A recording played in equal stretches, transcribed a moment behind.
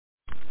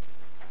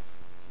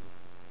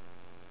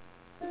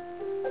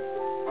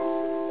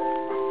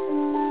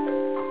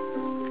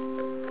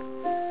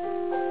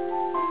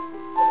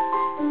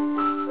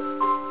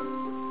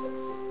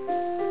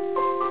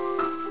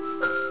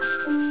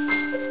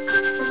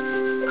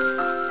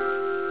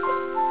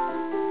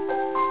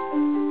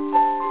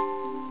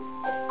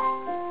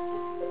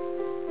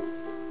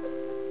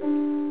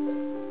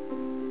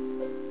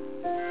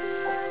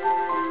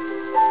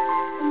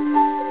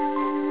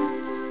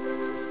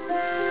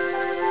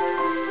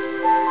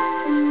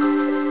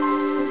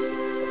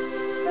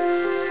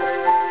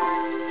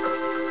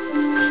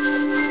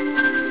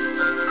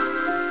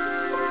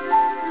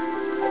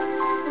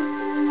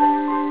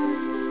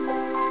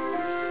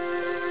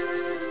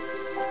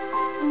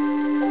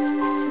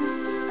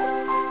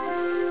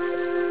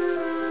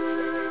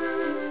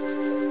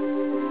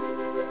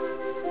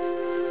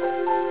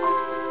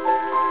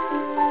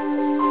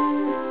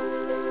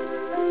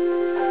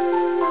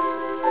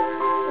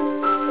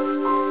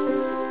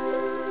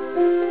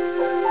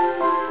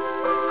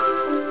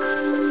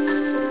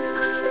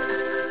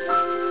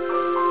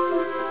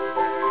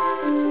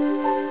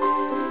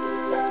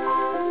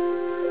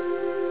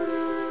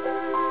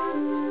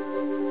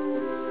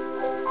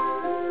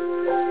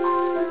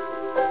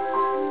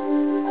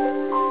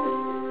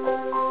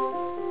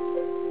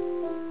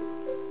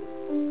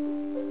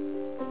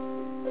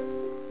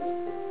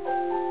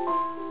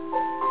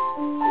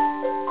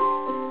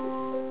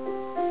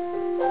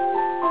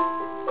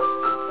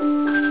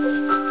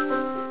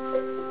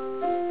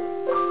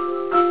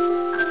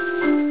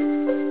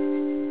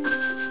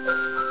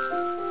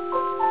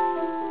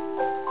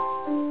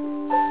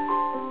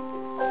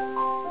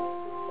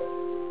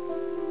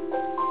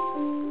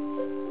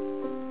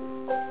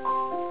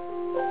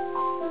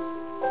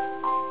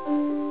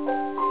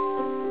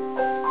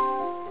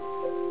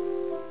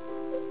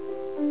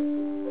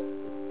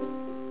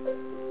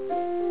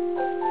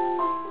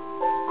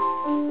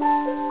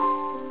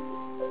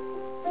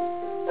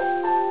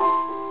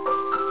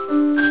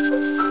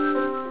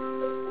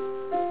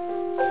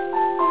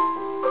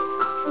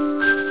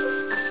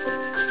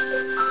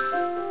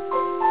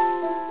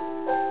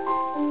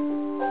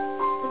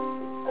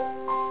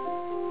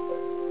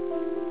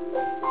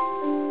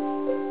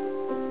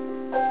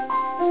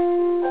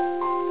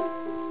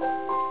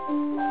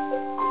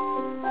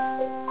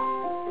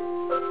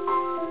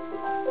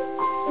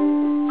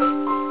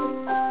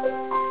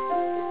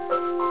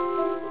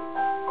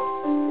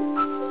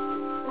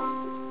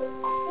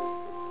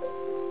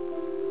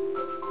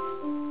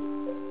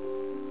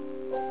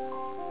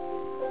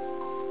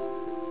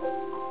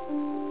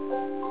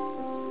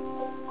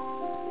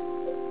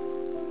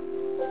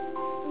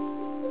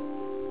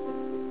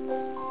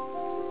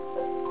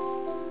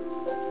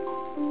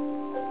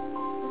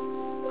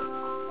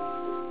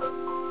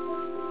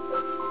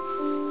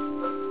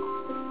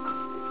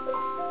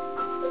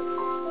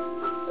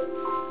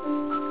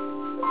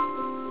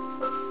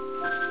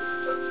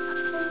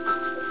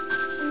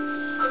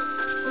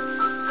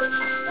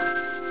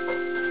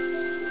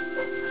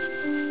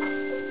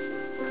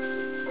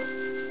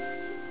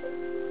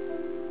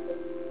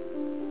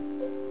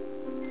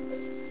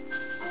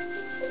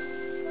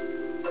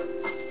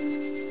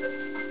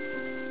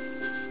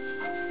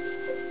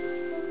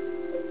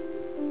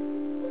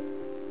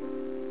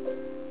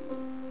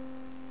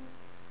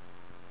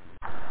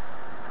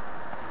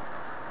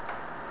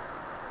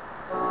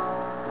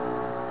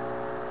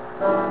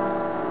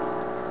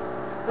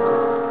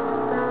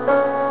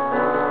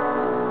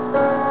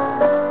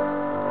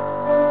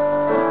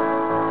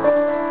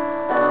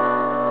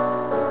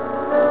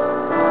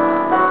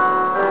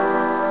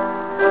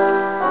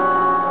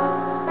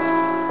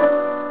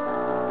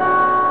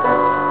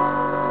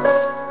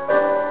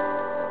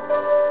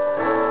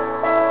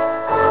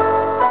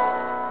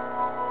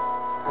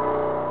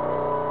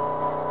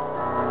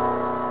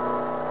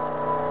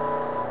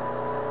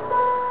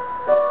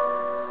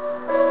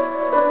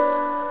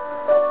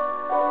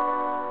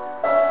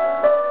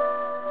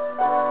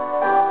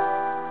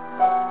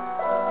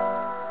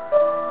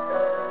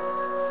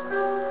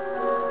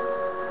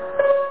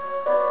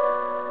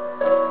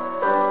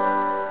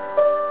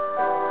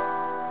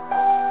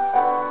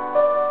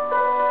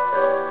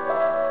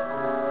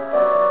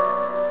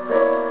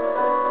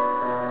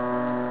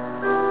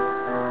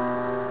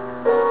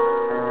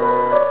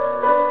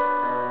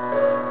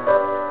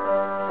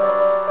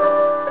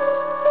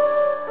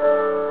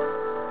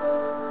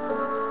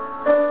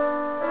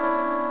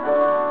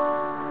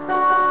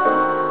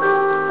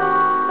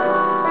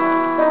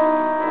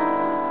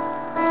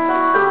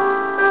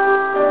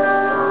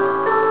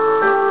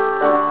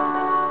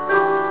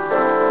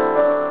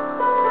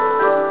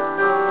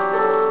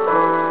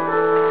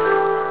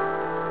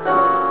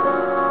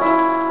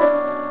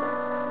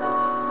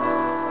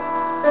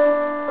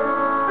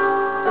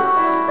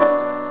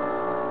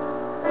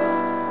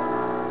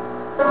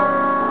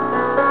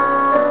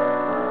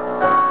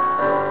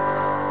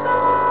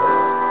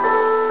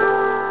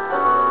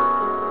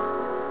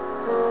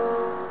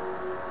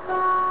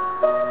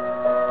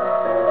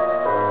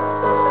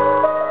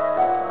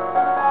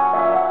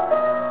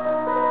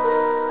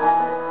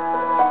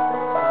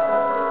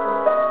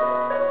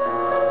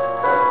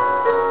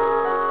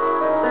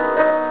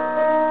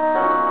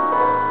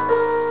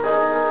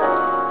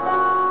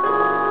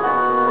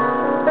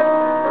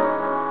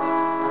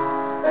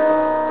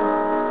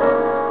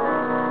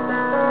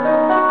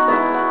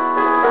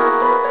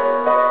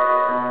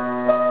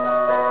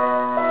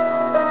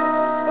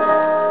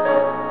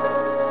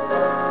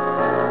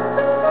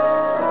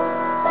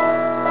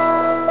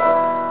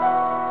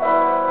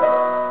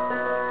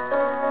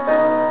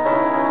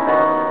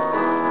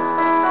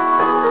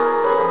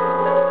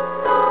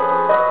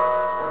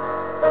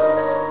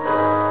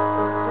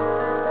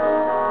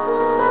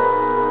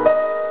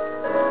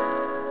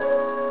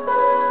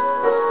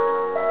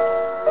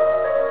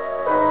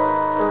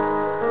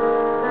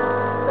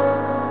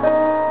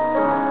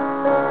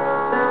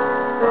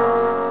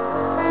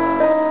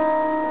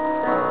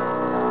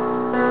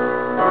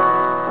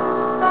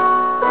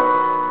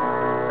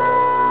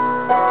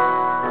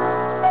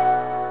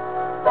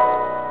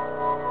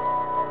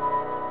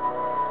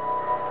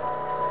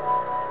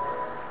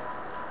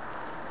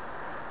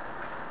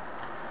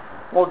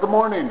Well, good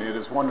morning. It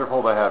is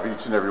wonderful to have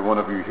each and every one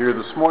of you here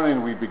this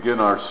morning. We begin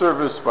our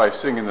service by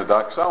singing the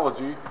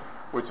doxology,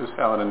 which is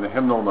found in the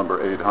hymnal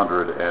number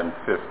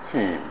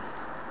 815.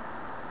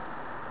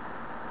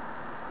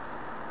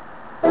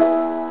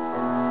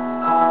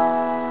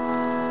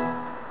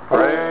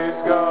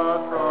 Praise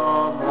God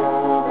from whom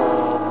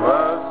all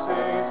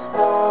blessings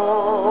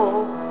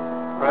flow.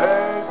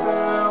 Praise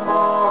Him,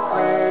 all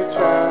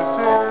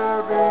creatures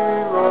here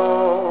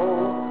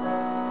below.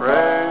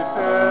 Praise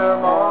Him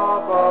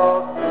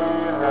above the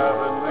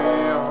heavenly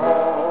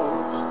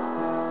host.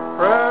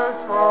 Praise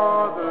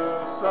Father,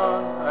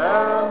 Son,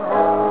 and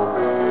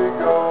Holy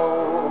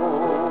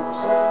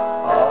Ghost.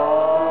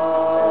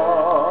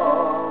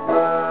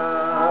 Amen.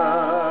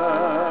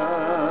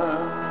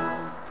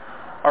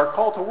 Our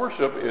call to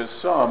worship is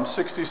Psalm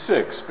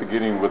 66,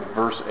 beginning with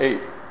verse 8.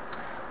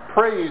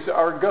 Praise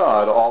our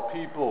God, all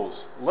peoples.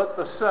 Let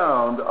the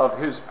sound of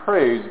His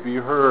praise be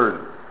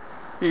heard.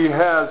 He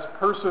has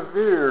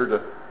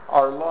preserved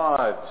our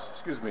lives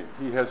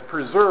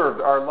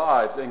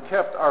and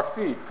kept our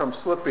feet from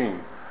slipping.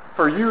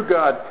 For you,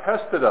 God,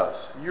 tested us.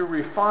 You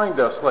refined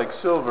us like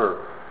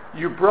silver.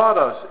 You brought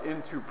us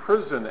into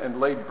prison and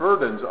laid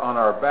burdens on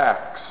our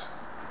backs.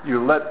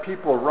 You let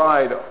people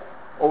ride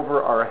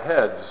over our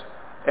heads,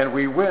 and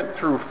we went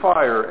through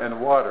fire and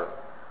water.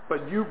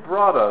 But you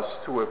brought us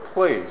to a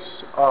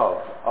place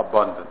of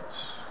abundance.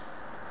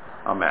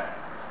 Amen.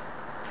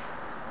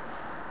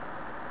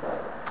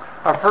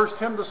 Our first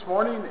hymn this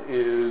morning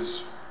is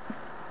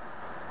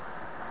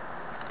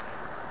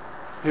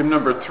hymn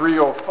number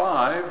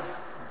 305,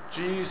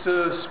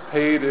 Jesus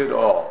Paid It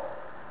All.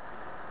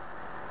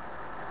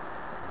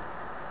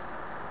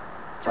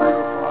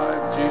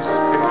 305, Jesus Paid It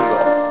All.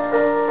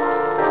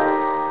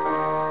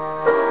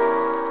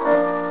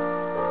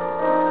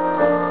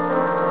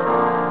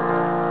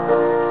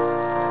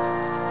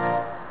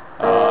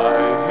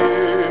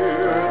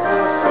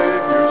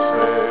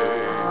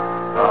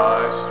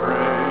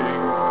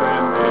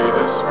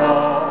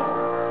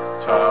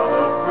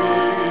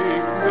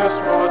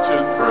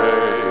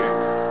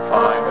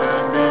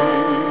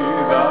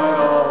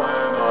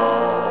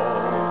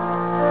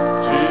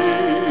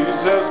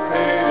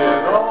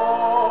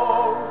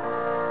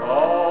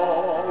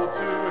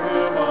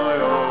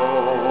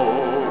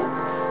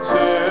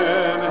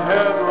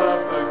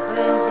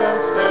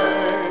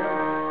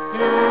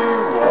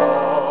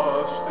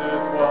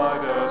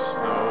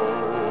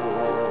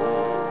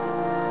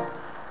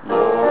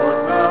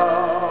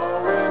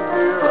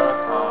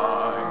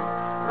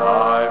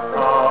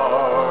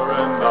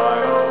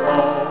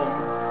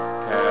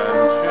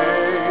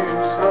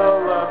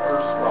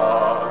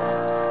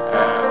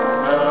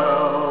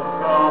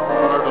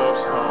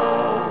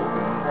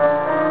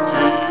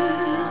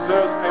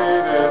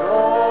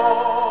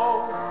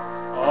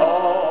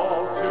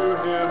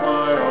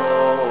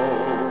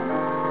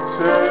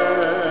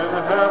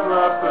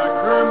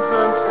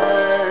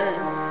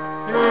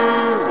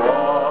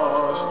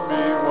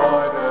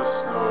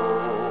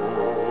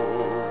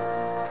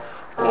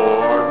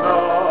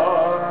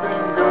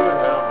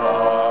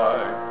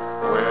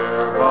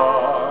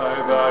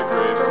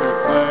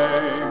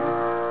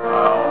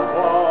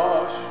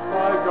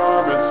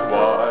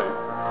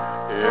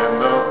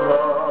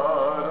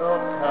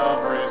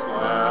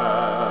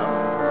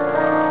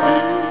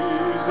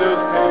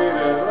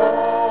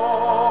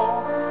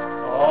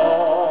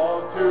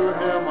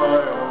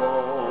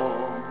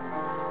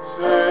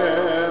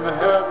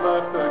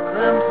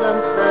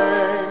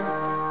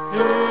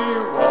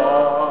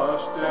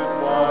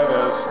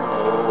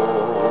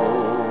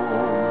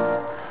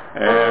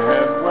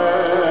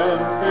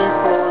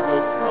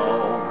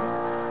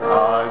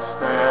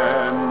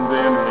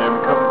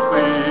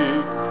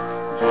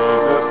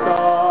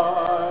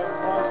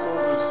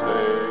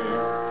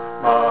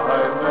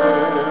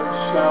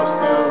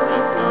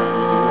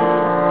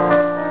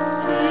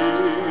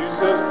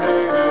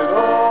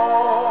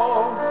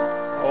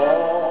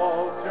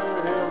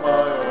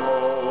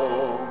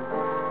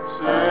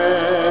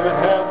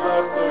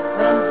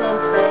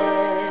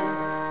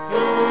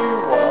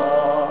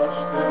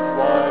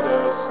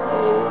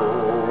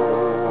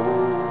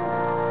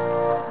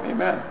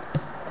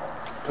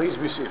 Please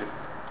be seated.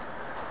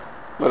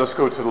 Let us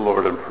go to the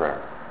Lord in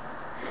prayer.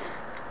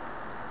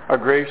 Our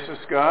gracious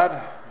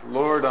God,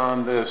 Lord,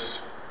 on this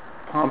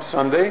Palm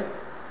Sunday,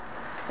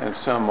 and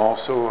some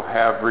also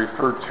have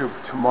referred to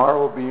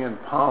tomorrow being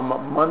Palm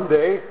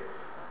Monday,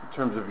 in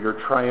terms of your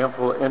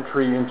triumphal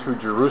entry into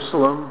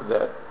Jerusalem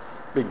that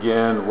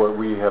began what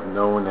we have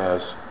known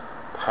as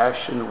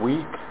Passion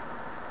Week,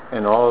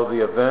 and all of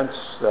the events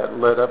that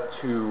led up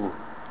to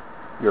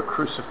your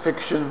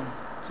crucifixion,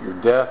 to your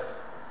death,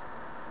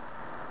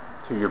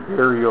 to your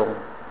burial,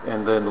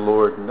 and then,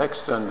 Lord, next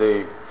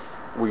Sunday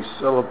we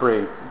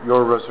celebrate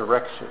your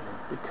resurrection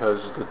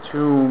because the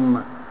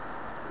tomb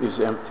is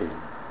empty.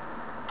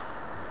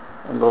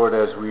 And Lord,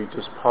 as we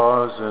just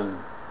pause and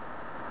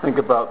think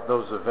about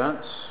those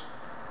events,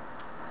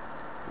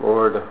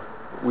 Lord,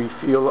 we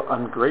feel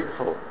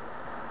ungrateful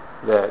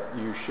that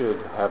you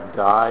should have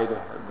died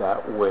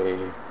that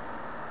way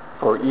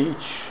for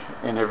each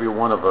and every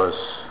one of us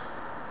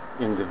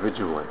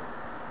individually.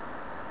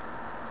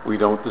 We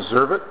don't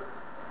deserve it.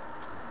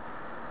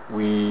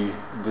 We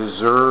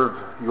deserve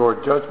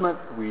your judgment.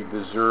 We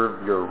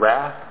deserve your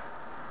wrath.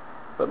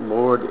 But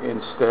Lord,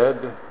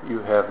 instead, you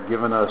have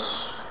given us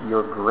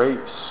your grace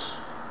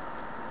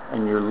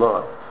and your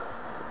love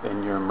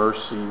and your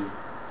mercy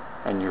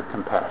and your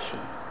compassion.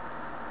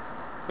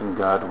 And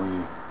God,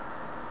 we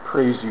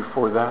praise you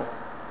for that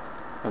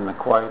in the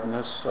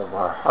quietness of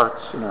our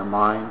hearts and our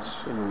minds,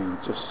 and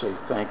we just say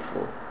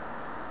thankful,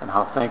 and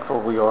how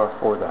thankful we are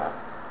for that.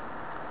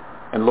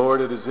 And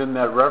Lord, it is in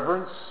that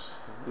reverence,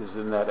 it is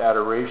in that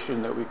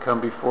adoration that we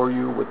come before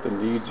you with the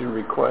needs and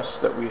requests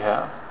that we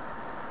have,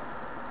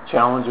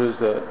 challenges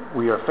that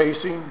we are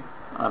facing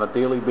on a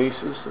daily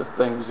basis, the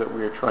things that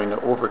we are trying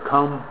to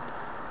overcome,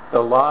 the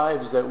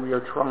lives that we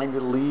are trying to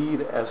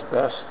lead as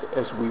best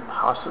as we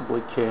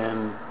possibly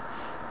can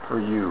for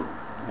you.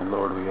 And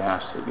Lord, we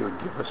ask that you would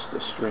give us the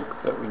strength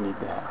that we need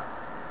to have.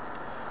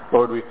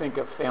 Lord, we think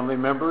of family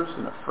members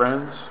and of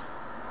friends,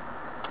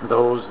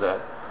 those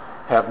that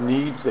have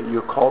needs that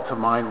you call to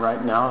mind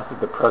right now through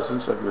the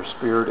presence of your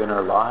Spirit in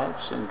our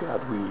lives. And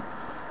God,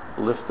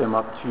 we lift them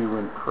up to you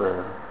in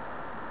prayer.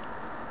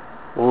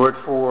 Lord,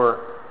 for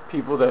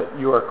people that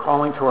you are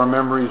calling to our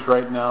memories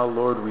right now,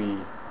 Lord,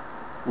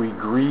 we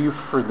grieve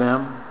for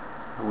them.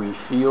 We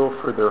feel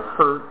for their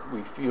hurt.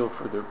 We feel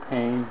for their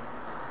pain.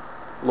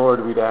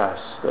 Lord, we'd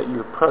ask that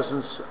your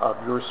presence of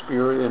your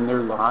Spirit in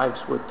their lives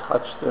would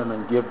touch them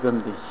and give them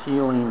the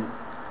healing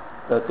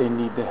that they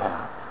need to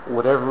have.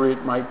 Whatever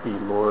it might be,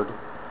 Lord,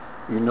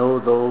 you know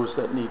those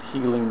that need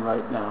healing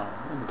right now.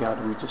 And God,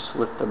 we just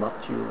lift them up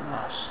to you and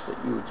ask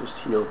that you would just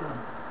heal them.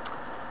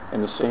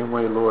 In the same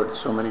way, Lord,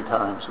 so many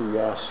times we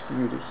ask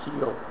you to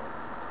heal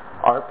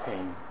our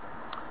pain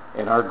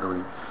and our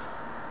grief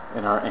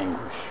and our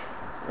anguish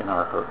and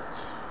our hurts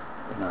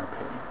and our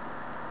pain.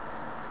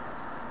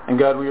 And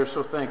God, we are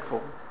so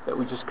thankful that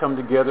we just come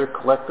together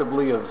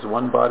collectively as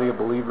one body of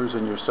believers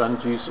in your Son,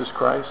 Jesus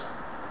Christ.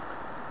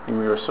 And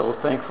we are so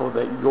thankful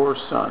that your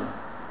Son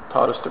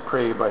taught us to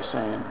pray by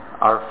saying,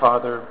 Our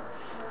Father,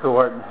 who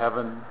art in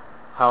heaven,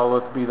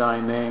 hallowed be thy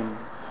name.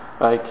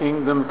 Thy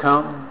kingdom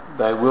come,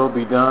 thy will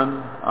be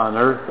done on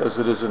earth as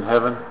it is in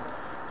heaven.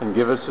 And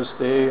give us this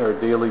day our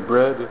daily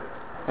bread,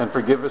 and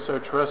forgive us our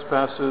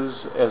trespasses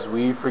as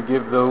we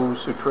forgive those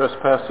who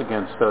trespass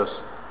against us.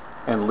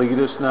 And lead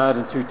us not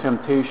into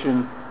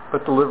temptation,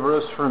 but deliver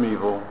us from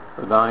evil.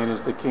 For thine is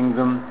the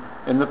kingdom,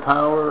 and the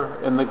power,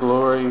 and the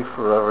glory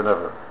forever and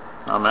ever.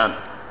 Amen.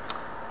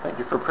 Thank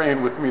you for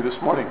praying with me this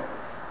morning.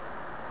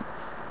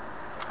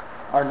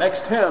 Our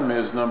next hymn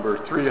is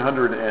number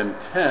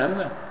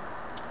 310,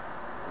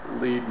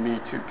 Lead Me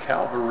to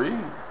Calvary.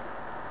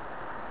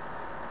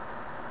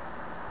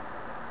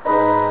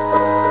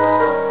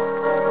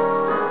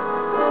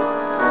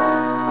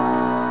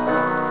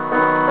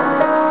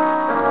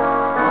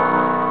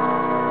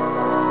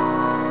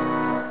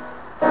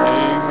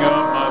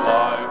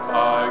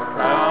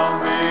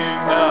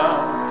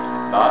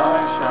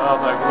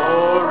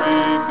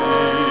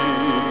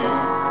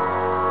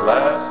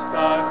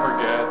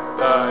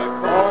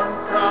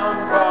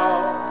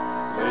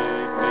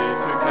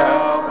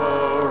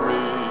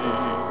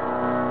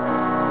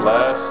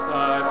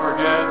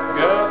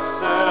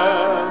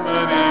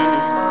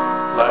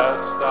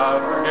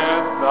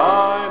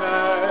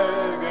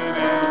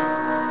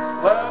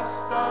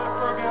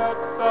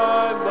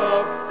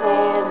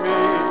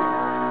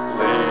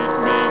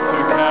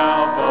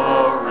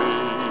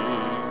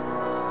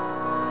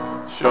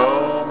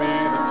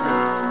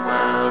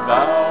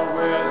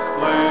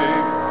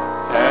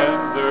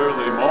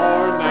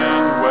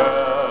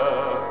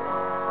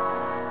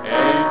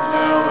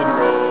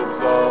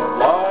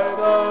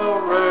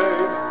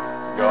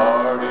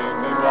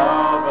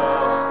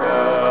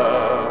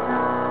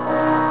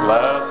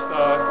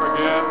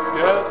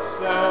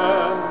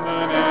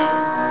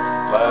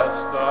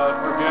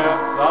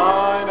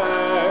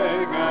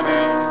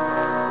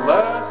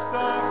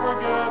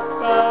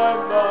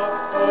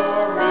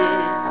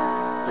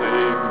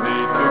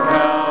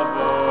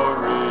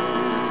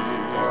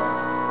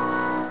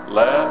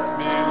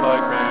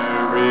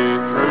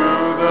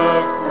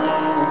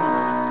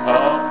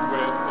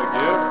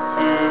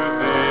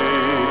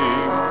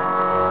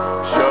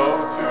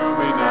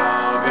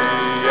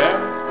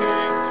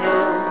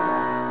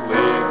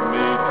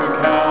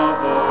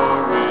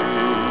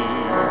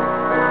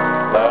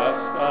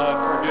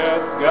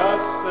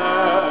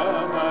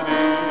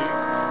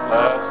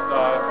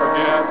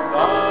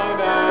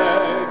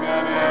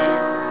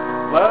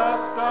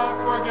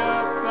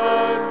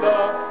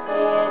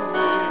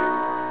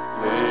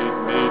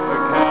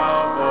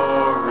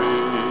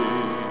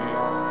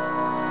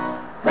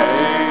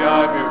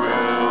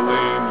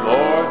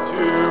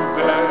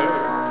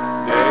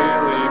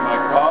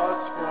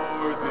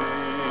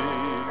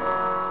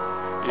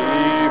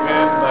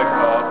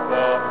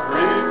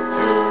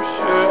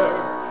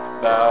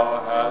 Thou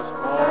hast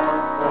borne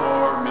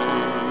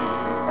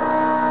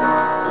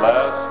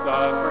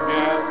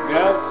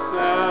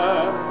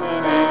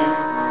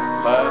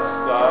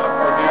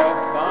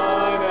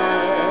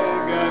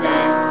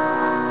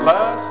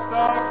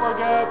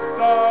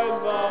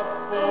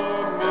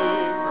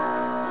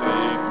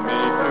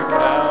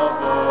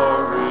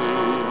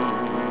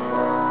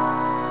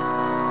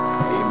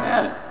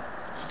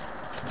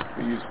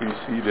be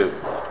seated.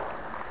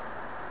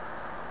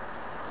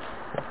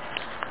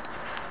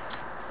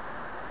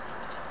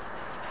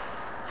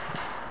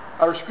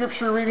 Our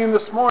scripture reading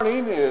this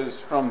morning is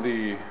from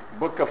the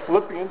book of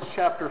Philippians,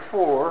 chapter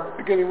 4,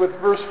 beginning with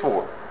verse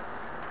 4.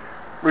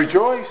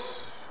 Rejoice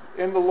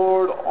in the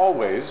Lord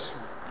always.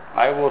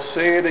 I will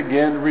say it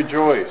again,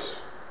 rejoice.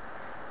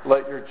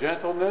 Let your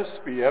gentleness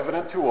be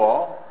evident to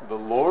all. The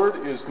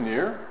Lord is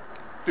near.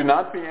 Do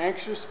not be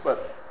anxious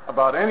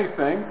about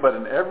anything, but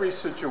in every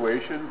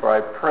situation,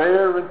 by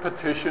prayer and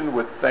petition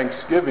with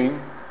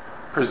thanksgiving,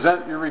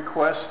 present your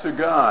requests to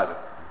God.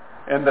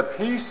 And the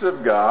peace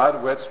of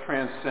God, which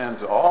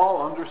transcends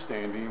all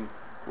understanding,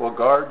 will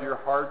guard your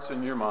hearts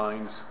and your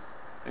minds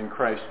in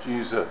Christ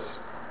Jesus.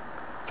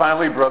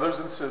 Finally, brothers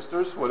and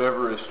sisters,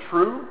 whatever is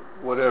true,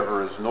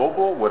 whatever is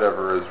noble,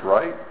 whatever is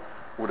right,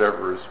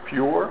 whatever is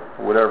pure,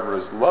 whatever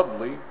is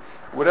lovely,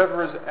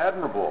 whatever is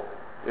admirable,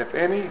 if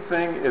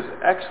anything is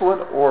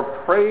excellent or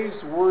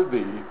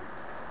praiseworthy,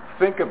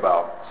 think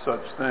about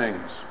such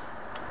things.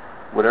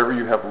 Whatever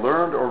you have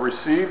learned or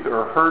received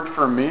or heard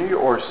from me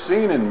or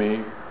seen in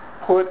me,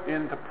 put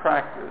into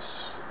practice,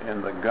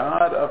 and the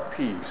God of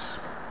peace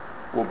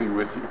will be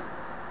with you.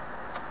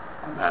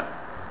 Amen.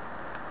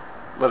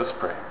 Let us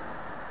pray.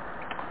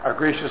 Our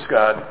gracious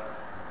God,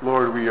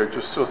 Lord, we are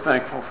just so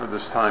thankful for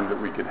this time that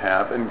we can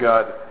have. And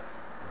God,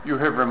 you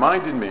have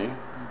reminded me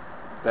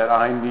that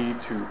I need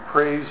to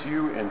praise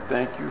you and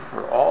thank you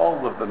for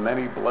all of the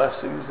many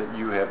blessings that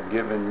you have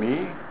given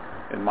me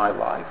in my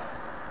life.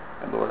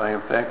 And Lord, I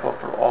am thankful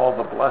for all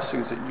the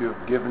blessings that you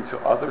have given to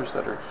others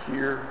that are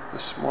here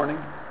this morning,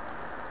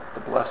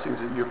 the blessings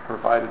that you have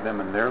provided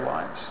them in their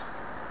lives.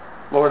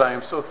 Lord, I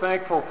am so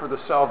thankful for the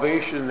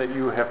salvation that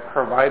you have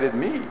provided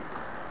me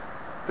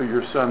through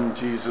your Son,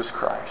 Jesus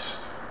Christ.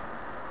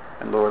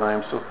 And Lord, I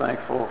am so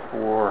thankful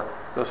for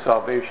the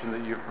salvation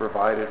that you've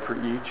provided for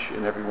each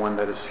and every one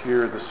that is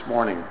here this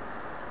morning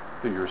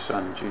through your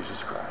Son, Jesus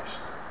Christ.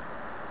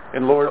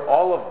 And Lord,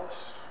 all of us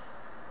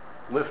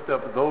lift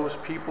up those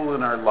people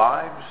in our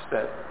lives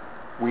that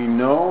we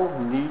know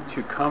need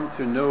to come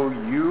to know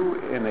you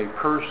in a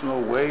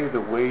personal way, the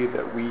way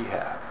that we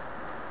have.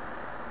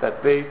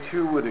 That they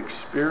too would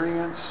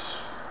experience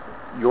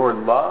your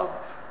love,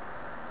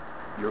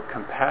 your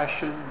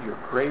compassion, your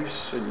grace,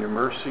 and your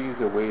mercy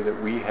the way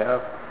that we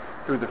have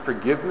through the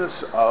forgiveness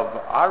of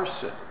our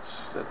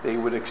sins, that they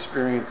would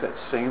experience that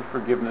same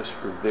forgiveness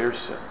for their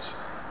sins,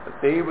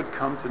 that they would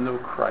come to know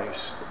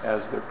Christ as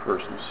their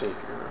personal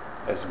Savior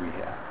as we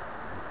have.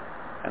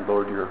 And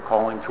Lord, you're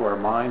calling to our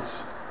minds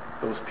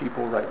those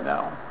people right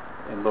now.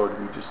 And Lord,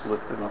 we just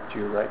lift them up to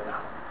you right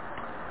now.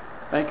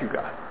 Thank you,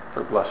 God,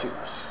 for blessing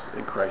us.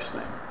 In Christ's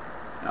name.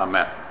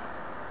 Amen.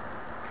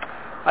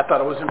 I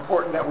thought it was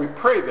important that we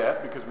pray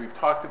that because we've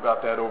talked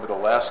about that over the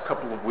last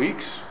couple of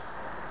weeks,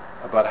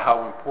 about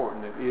how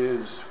important it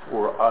is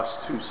for us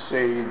to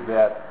say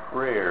that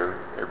prayer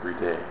every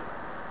day.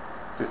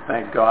 To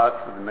thank God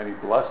for the many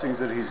blessings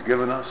that he's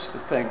given us,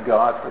 to thank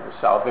God for the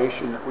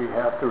salvation that we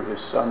have through his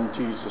Son,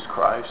 Jesus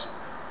Christ,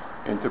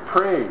 and to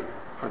pray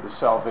for the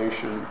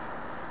salvation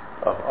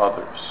of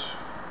others.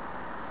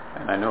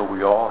 And I know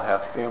we all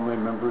have family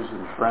members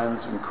and friends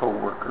and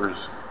co-workers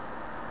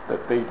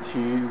that they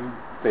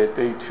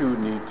too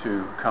need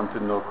to come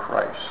to know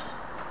Christ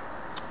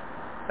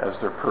as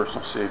their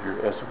personal Savior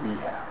as we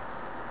have.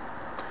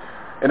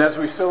 And as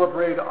we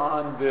celebrate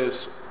on this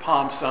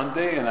Palm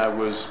Sunday, and I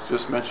was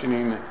just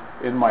mentioning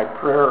in my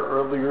prayer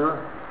earlier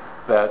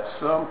that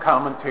some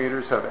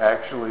commentators have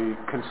actually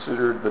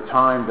considered the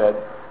time that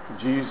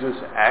Jesus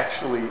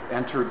actually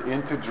entered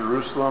into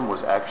Jerusalem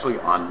was actually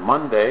on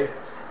Monday.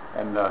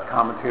 And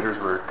commentators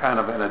were kind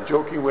of in a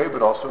joking way,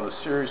 but also in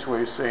a serious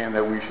way, saying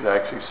that we should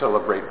actually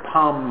celebrate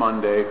Palm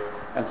Monday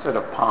instead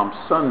of Palm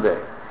Sunday.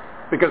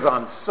 Because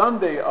on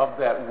Sunday of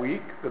that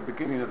week, the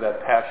beginning of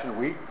that Passion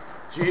Week,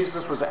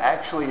 Jesus was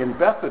actually in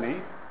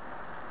Bethany.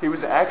 He was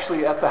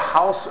actually at the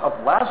house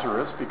of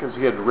Lazarus because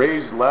he had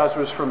raised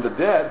Lazarus from the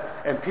dead,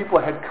 and people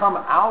had come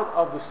out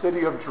of the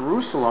city of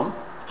Jerusalem,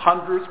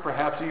 hundreds,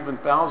 perhaps even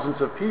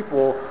thousands of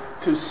people,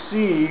 to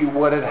see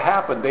what had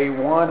happened. They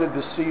wanted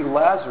to see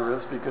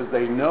Lazarus because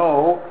they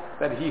know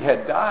that he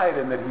had died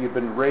and that he had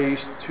been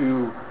raised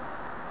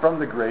from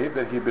the grave,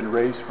 that he had been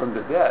raised from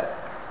the dead.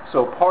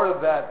 So part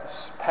of that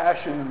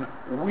Passion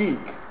Week,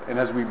 and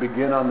as we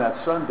begin on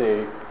that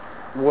Sunday,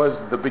 was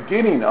the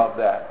beginning of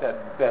that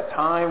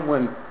time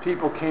when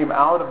people came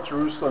out of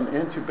Jerusalem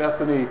into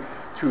Bethany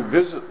to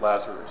visit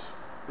Lazarus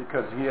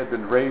because he had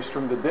been raised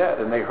from the dead,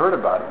 and they heard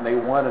about it, and they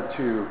wanted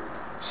to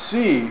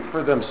see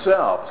for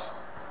themselves.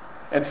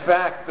 In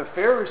fact, the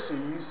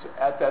Pharisees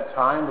at that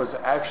time was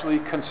actually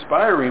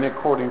conspiring,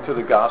 according to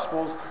the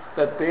Gospels,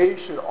 that they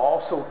should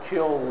also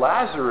kill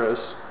Lazarus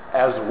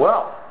as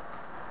well,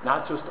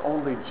 not just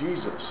only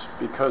Jesus,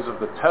 because of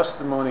the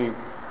testimony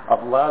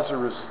of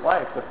Lazarus'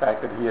 life, the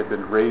fact that he had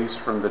been raised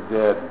from the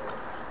dead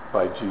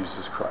by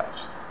Jesus Christ.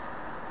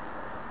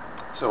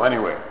 So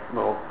anyway, a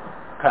little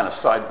kind of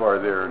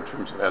sidebar there in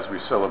terms of as we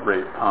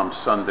celebrate Palm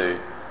Sunday,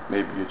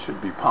 maybe it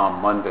should be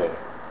Palm Monday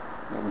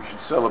And we should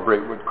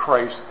celebrate what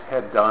Christ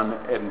had done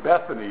in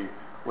Bethany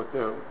with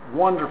the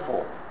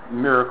wonderful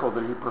miracle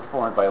that he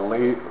performed by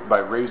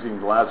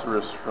raising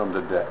Lazarus from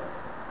the dead.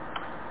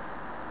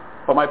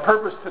 But my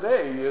purpose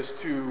today is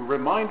to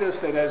remind us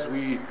that as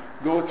we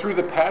go through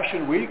the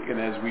Passion Week and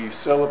as we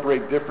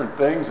celebrate different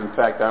things, in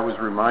fact, I was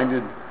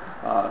reminded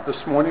this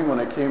morning when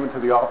I came into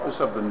the office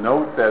of the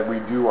note that we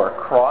do our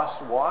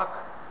crosswalk.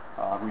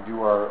 We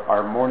do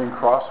our morning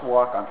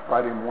crosswalk on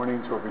Friday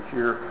mornings over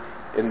here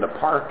in the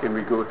park, and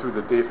we go through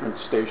the different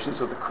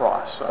stations of the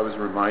cross. So I was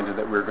reminded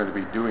that we're going to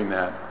be doing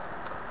that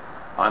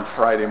on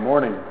Friday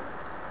morning.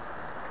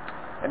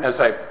 And as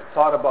I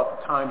thought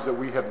about the times that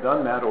we have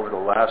done that over the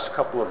last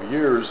couple of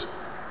years,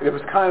 it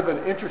was kind of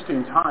an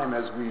interesting time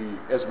as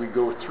we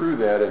go through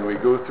that and we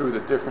go through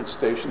the different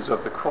stations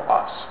of the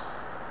cross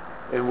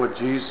and what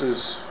Jesus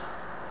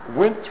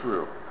went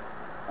through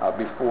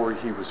before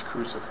he was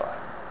crucified.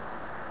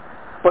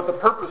 But the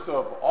purpose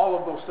of all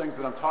of those things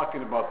that I'm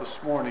talking about this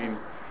morning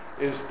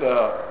is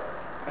to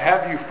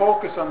have you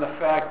focus on the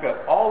fact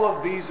that all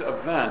of these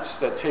events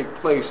that take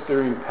place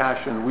during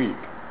Passion Week,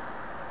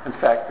 in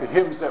fact, the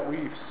hymns that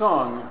we've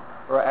sung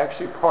are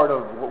actually part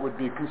of what would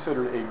be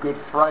considered a Good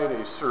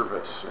Friday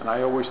service. And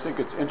I always think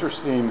it's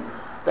interesting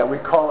that we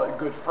call it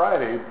Good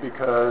Friday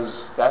because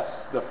that's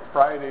the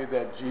Friday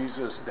that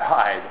Jesus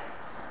died.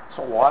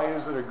 So why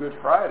is it a Good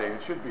Friday?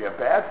 It should be a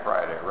bad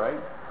Friday, right?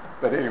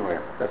 But anyway,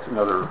 that's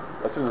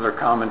another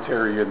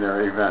commentary in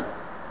their event.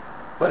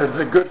 But it's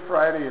a Good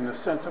Friday in the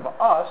sense of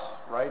us,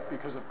 right?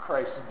 Because of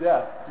Christ's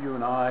death, you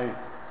and I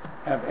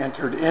have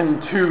entered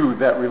into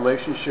that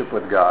relationship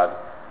with God.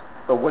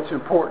 But what's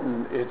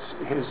important, it's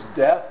his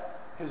death,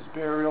 his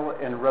burial,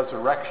 and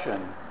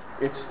resurrection.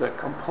 It's the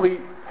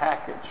complete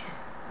package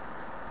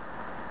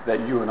that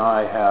you and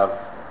I have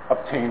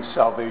obtained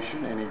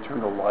salvation and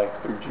eternal life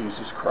through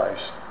Jesus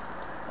Christ,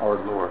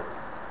 our Lord.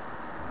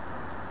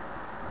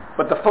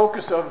 But the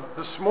focus of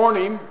this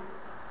morning,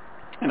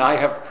 and I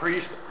have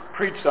preached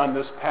on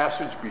this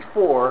passage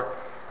before,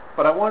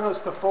 but I want us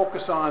to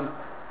focus on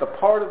the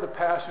part of the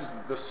passage,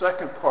 the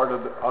second part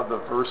of the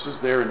verses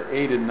there in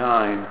 8 and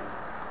 9,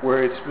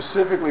 where it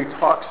specifically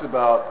talks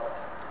about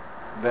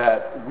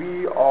that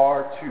we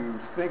are to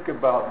think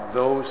about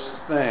those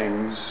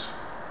things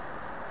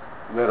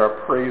that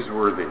are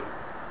praiseworthy,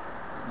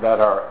 that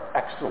are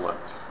excellent,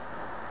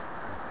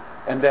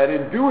 and that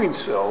in doing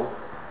so,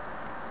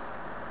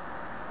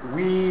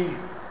 we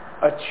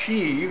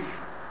achieve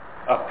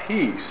a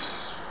peace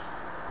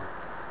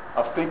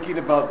of thinking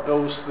about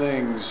those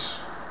things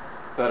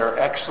that are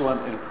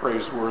excellent and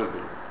praiseworthy.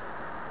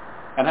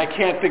 And I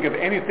can't think of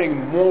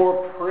anything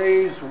more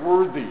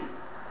praiseworthy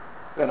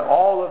than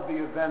all of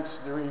the events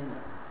during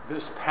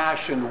this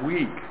Passion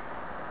Week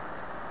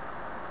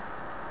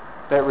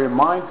that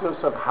reminds us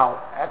of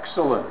how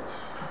excellent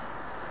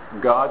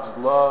God's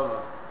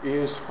love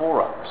is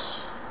for us.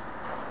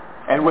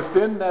 And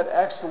within that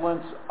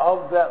excellence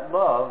of that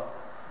love,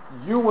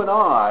 you and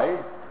I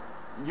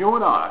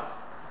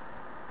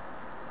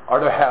are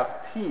to have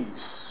peace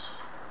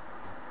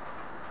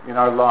in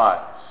our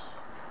lives.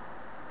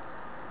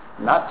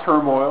 Not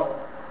turmoil,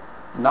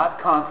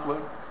 not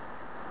conflict,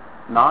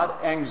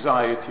 not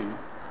anxiety,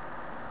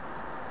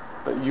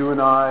 but you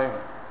and I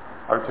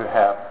are to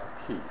have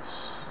peace.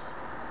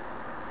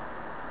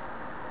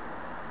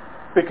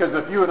 Because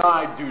if you and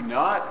I do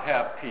not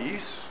have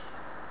peace,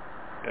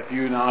 if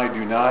you and I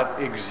do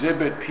not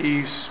exhibit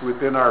peace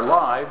within our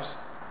lives,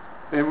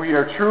 then we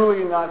are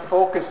truly not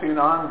focusing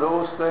on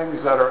those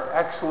things that are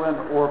excellent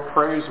or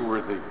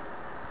praiseworthy.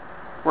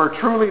 We're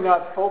truly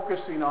not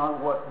focusing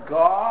on what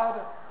God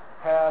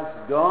has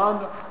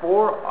done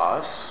for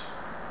us,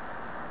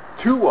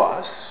 to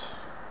us,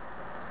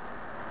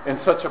 in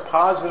such a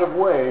positive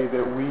way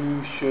that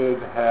we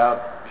should have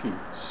peace.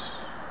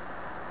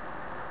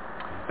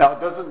 Now,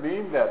 it doesn't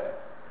mean that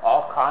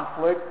all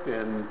conflict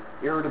and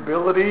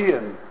irritability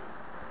and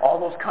all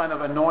those kind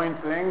of annoying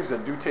things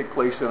that do take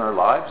place in our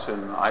lives,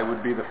 and I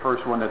would be the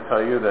first one to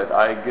tell you that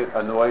I get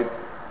annoyed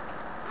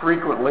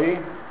frequently.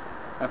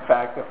 In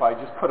fact, if I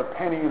just put a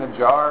penny in a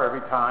jar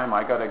every time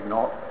I got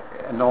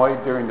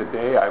annoyed during the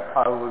day, I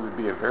probably would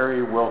be a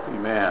very wealthy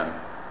man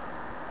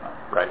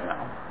right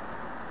now.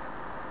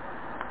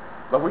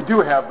 But we do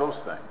have those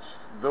things,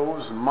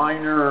 those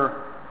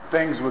minor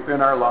things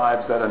within our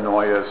lives that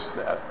annoy us,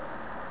 that,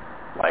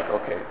 like,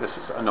 okay, this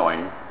is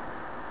annoying.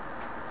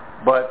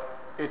 But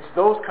it's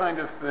those kind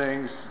of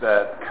things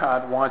that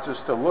God wants us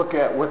to look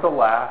at with a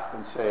laugh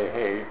and say,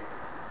 hey,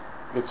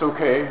 it's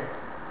okay,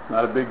 it's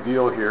not a big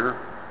deal here,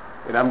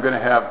 and I'm going to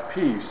have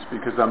peace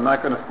because I'm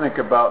not going to think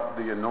about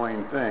the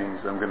annoying things.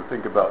 I'm going to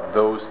think about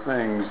those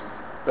things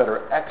that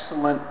are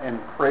excellent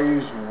and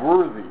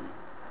praiseworthy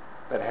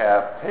that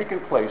have taken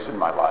place in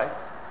my life,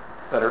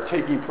 that are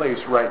taking place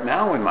right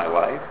now in my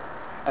life,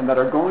 and that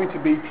are going to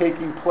be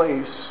taking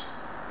place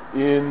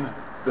in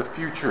the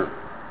future.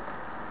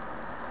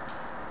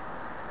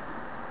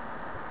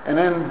 And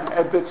then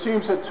it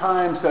seems at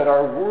times that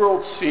our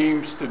world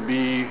seems to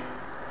be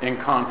in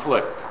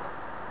conflict.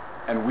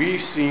 And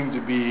we seem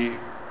to be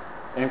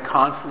in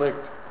conflict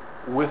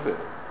with it.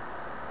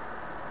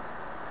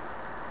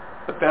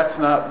 But that's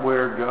not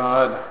where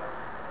God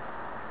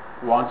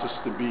wants us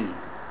to be.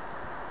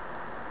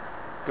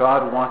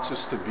 God wants us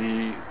to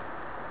be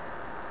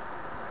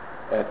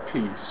at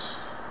peace.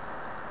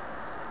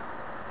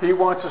 He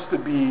wants us to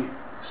be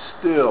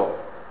still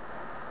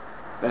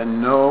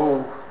and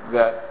know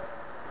that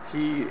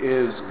He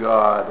is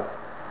God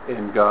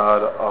and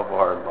God of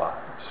our lives.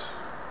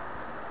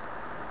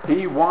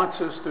 He wants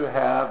us to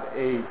have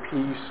a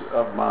peace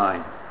of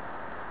mind.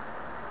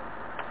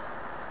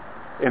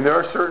 And there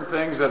are certain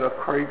things that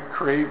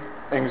create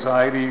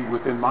anxiety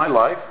within my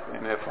life.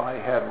 And if I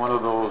had one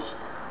of those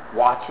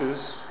watches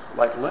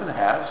like Lynn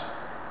has,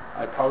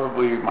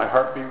 my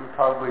heartbeat would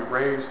probably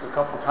raise a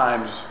couple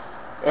times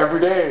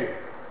every day,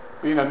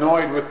 being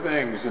annoyed with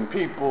things and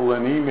people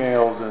and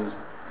emails and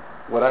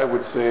what I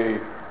would say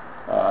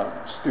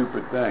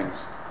stupid things.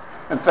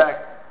 In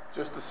fact,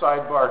 just a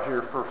sidebar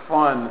here for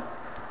fun,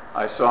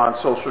 I saw on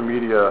social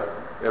media,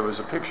 it was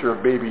a picture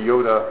of Baby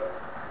Yoda,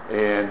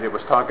 and it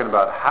was talking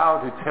about how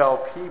to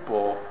tell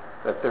people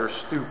that they're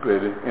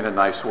stupid in a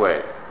nice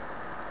way.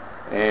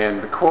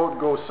 And the quote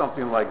goes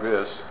something like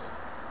this.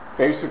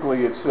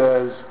 Basically it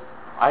says,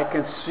 "I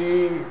can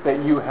see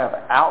that you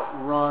have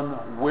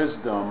outrun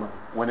wisdom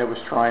when it was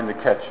trying to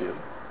catch you."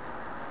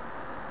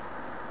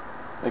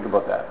 Think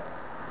about that.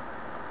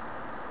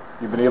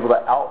 You've been able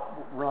to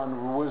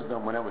outrun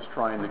wisdom when it was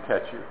trying to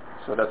catch you.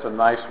 So that's a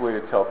nice way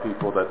to tell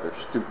people that they're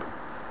stupid.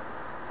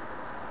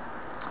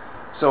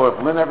 So if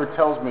Lynn ever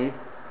tells me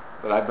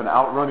that I've been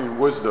outrunning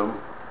wisdom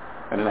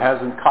and it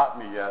hasn't caught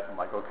me yet, I'm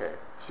like, okay,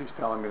 she's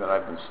telling me that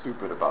I've been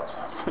stupid about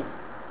something.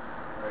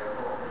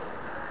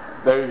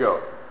 There you go.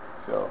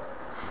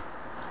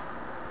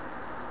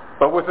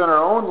 But within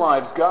our own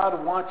lives,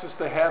 God wants us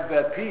to have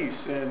that peace.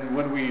 And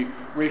when we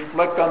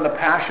reflect on the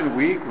Passion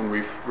Week, when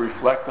we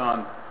reflect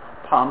on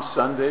Palm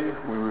Sunday,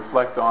 we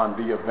reflect on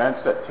the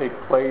events that take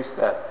place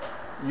that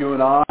you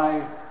and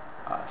I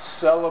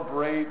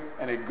celebrate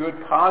in a good,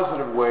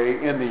 positive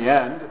way in the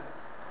end,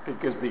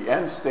 because the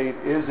end state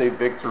is a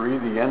victory,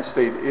 the end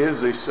state is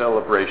a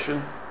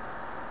celebration,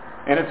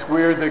 and it's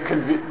where the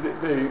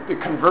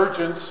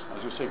convergence,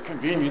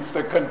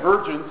 the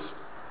convergence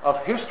of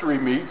history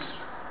meets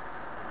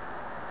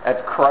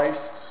at Christ's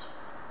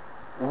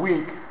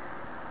week,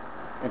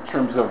 in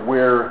terms of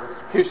where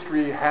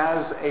history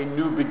has a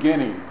new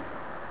beginning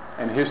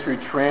and history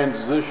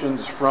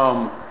transitions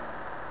from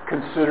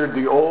considered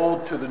the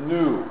old to the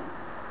new.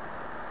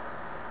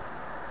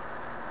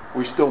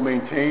 We still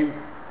maintain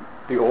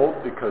the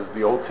old because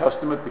the Old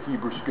Testament, the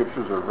Hebrew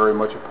Scriptures, are very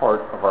much a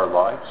part of our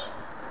lives.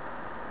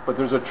 But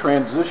there's a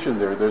transition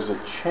there. There's a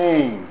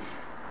change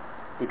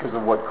because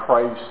of what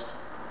Christ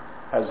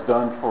has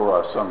done for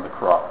us on the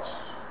cross.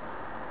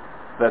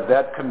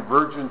 That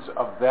convergence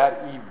of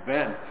that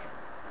event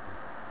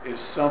is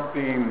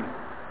something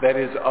that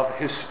is of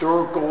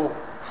historical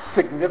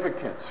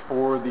significance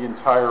for the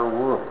entire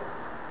world.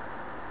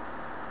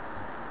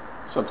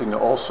 Something to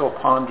also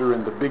ponder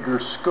in the bigger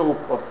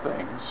scope of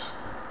things.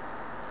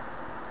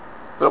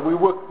 But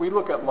we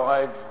look at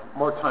life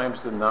more times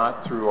than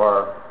not through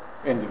our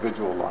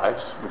individual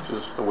lives, which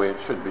is the way it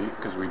should be,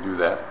 because we do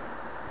that.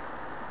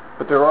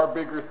 But there are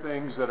bigger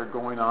things that are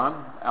going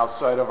on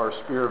outside of our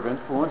sphere of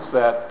influence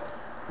that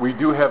we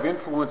do have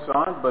influence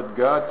on, but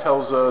God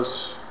tells us,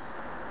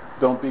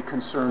 don't be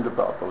concerned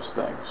about those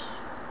things.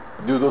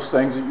 Do those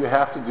things that you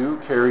have to do,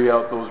 carry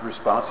out those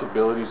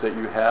responsibilities that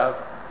you have,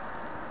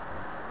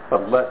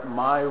 but let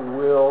my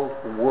will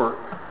work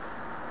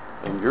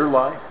in your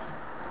life.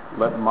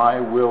 Let my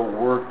will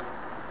work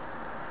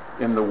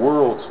in the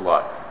world's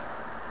life.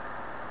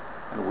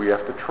 And we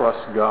have to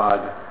trust God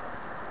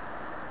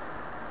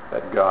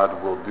that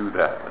God will do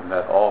that and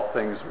that all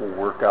things will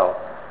work out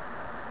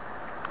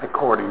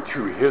according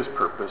to His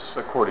purpose,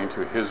 according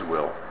to His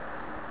will.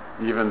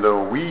 Even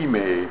though we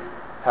may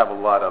have a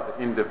lot of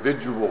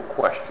individual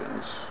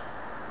questions,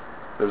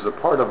 there's a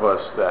part of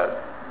us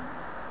that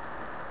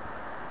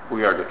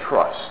we are to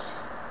trust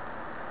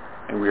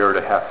and we are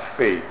to have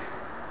faith,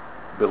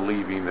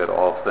 believing that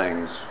all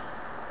things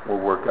will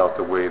work out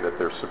the way that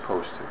they're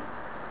supposed to.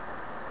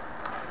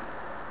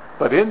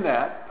 But in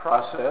that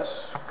process,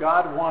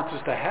 God wants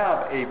us to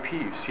have a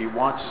peace. He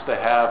wants us to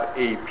have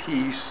a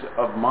peace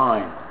of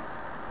mind.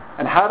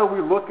 And how do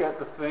we look at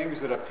the things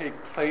that have taken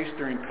place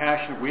during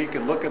Passion Week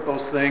and look at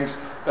those things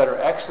that are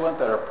excellent,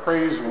 that are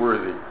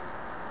praiseworthy?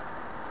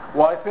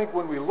 Well, I think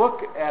when we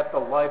look at the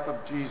life of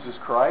Jesus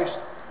Christ,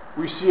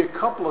 we see a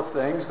couple of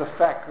things. The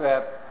fact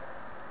that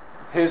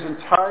His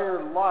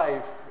entire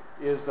life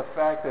is the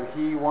fact that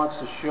He wants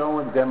to show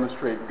and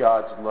demonstrate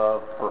God's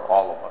love for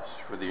all of us,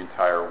 for the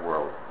entire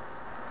world.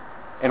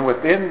 And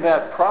within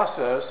that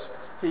process,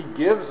 He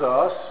gives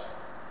us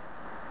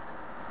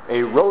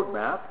a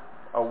roadmap,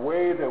 a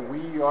way that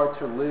we are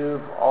to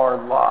live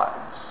our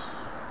lives.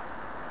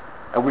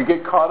 And we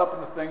get caught up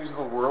in the things of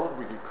the world.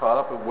 We get caught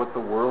up in what the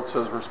world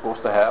says we're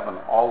supposed to have and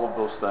all of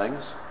those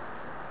things.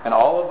 And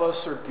all of us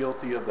are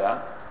guilty of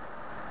that.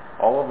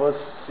 All of us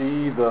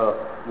see the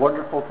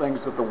wonderful things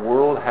that the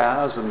world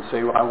has and say,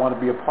 I want to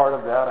be a part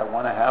of that. I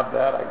want to have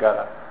that.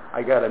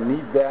 I gotta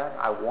need that.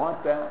 I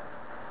want that.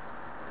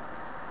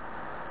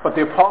 But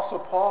the Apostle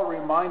Paul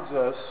reminds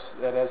us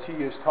that as he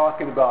is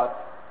talking about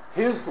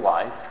his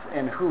life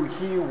and who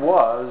he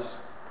was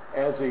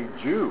as a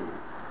Jew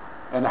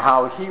and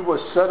how he was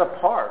set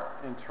apart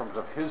in terms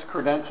of his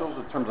credentials,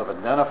 in terms of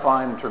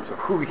identifying, in terms of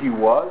who he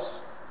was,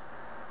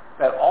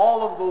 that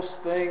all of those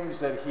things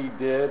that he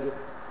did,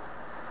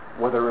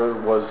 whether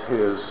it was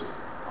his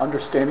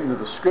understanding of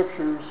the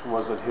Scriptures,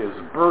 was it his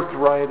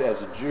birthright as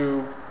a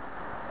Jew,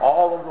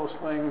 all of those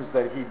things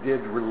that he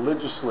did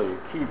religiously,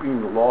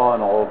 keeping the law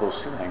and all of those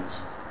things,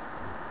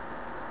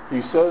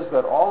 he says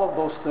that all of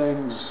those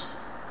things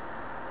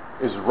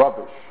is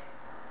rubbish,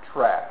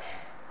 trash,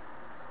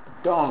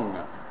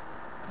 dung,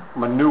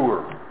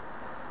 manure.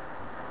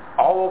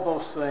 All of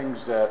those things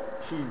that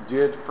he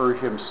did for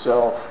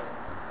himself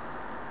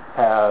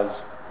has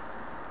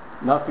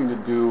nothing to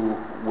do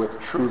with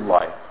true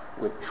life,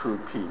 with true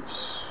peace.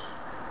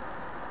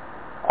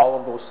 All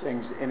of those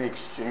things in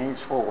exchange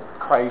for what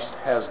Christ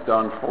has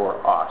done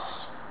for us.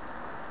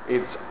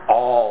 It's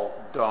all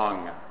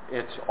dung.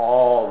 It's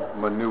all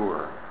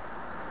manure.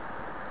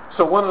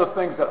 So one of the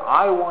things that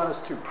I want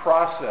us to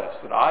process,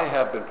 that I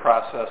have been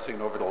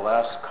processing over the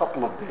last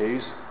couple of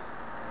days,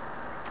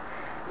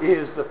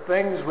 is the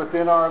things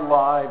within our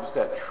lives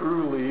that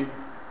truly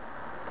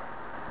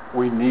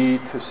we need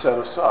to set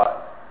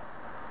aside,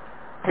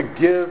 to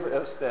give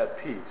us that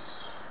peace.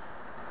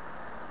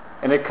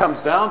 And it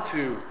comes down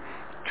to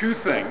two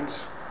things.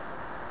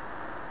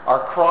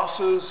 Our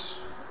crosses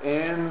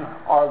and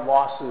our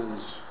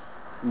losses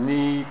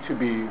need to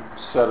be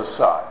set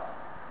aside,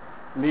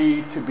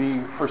 need to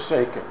be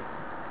forsaken,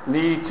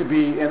 need to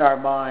be in our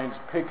minds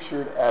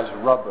pictured as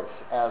rubbish,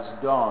 as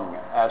dung,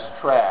 as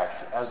trash,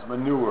 as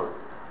manure.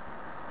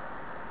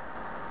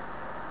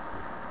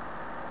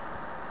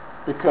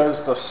 Because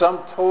the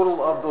sum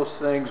total of those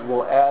things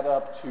will add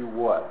up to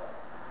what?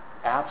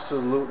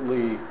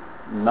 Absolutely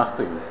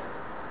nothing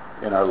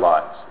in our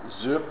lives.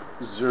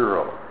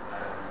 Zero.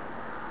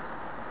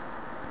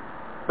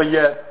 But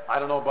yet, I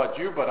don't know about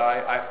you, but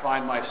I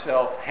find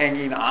myself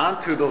hanging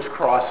on to those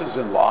crosses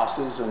and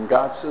losses, and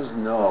God says,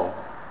 no.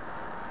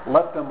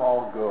 Let them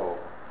all go.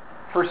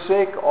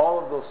 Forsake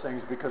all of those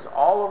things, because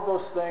all of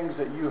those things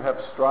that you have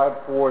strived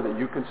for, that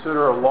you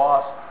consider a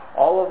loss,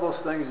 all of those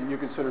things that you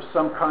consider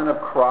some kind of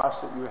cross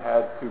that you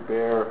had to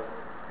bear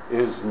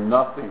is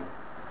nothing.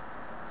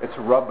 It's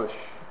rubbish.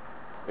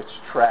 It's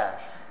trash.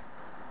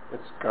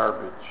 It's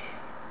garbage.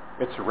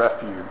 It's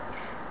refuge.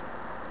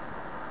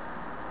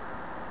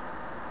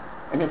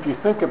 And if you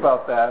think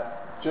about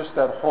that, just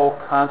that whole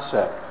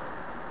concept,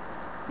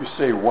 you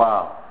say,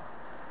 wow.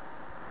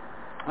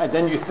 And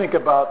then you think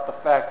about the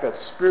fact that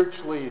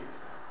spiritually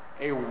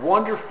a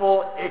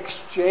wonderful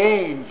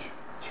exchange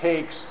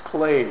takes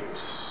place.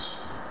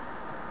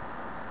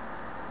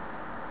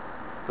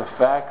 The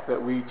fact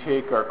that we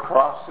take our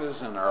crosses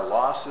and our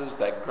losses,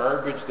 that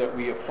garbage that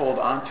we uphold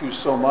onto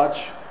so much,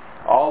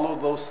 all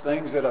of those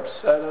things that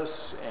upset us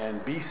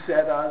and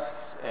beset us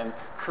and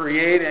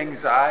create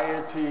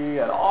anxiety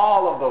and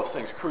all of those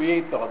things,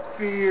 create the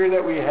fear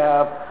that we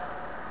have.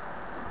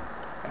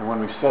 And when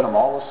we set them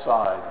all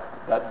aside,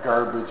 that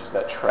garbage,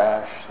 that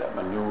trash, that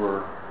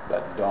manure,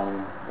 that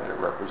dung that it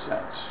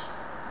represents,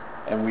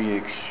 and we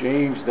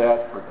exchange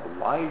that for the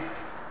life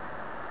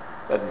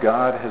that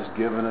God has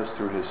given us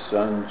through His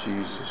Son,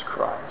 Jesus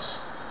Christ.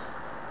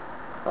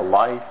 A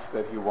life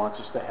that He wants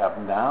us to have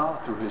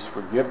now through His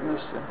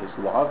forgiveness and His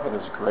love and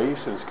His grace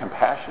and His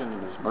compassion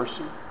and His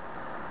mercy,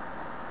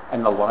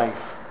 and the life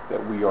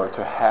that we are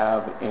to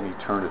have in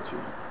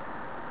eternity.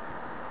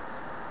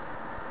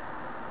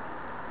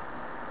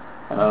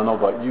 And I don't know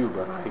about you,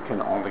 but I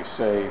can only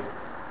say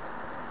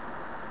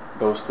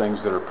those things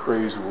that are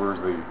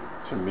praiseworthy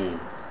to me.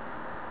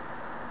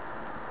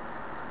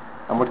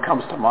 And what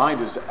comes to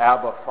mind is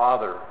Abba,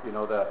 Father,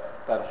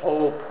 that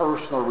whole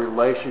personal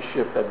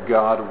relationship that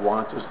God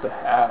wants us to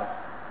have.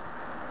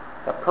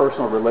 That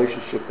personal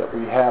relationship that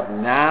we have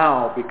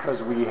now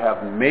because we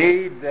have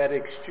made that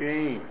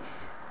exchange.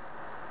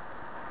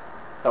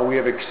 That we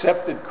have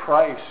accepted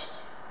Christ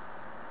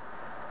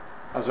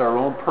as our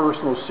own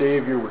personal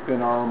Savior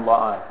within our own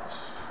lives.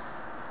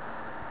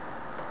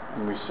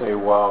 And we say,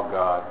 wow,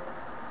 God,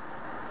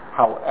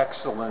 how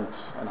excellent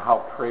and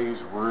how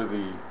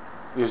praiseworthy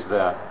is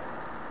that.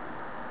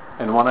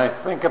 And when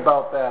I think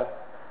about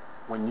that,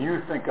 when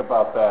you think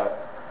about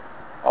that,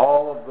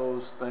 all of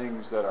those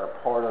things that are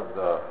part of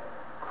the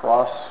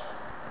cross,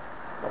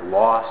 the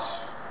loss,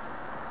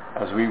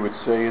 as we would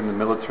say in the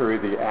military,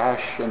 the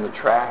ash and the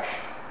trash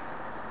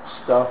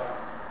stuff,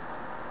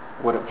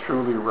 what it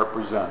truly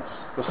represents.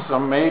 The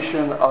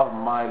summation of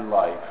my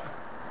life,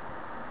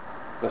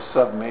 the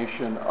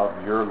summation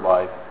of your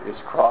life is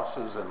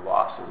crosses and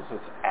losses.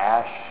 It's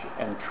ash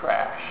and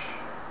trash.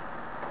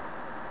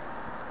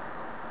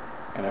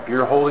 And if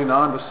you're holding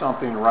on to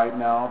something right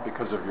now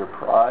because of your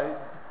pride,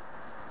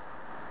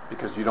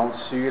 because you don't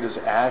see it as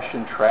ash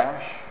and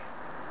trash,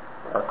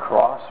 or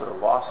cross or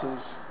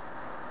losses,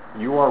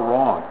 you are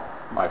wrong,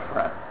 my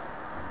friend.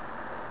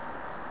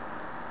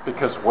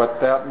 Because what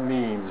that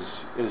means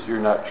is you're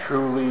not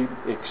truly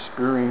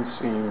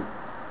experiencing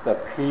the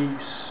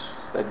peace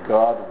that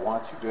God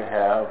wants you to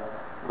have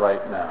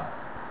right now.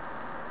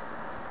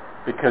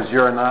 Because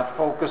you're not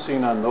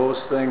focusing on those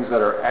things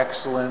that are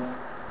excellent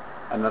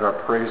and that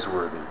are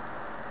praiseworthy.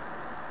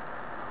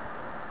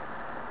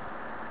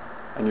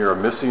 And you're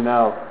missing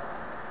out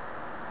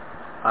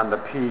on the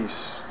peace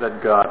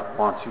that God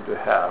wants you to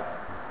have.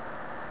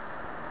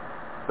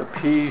 The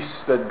peace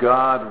that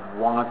God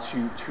wants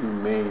you to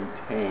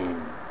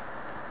maintain.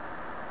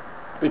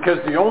 Because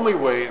the only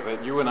way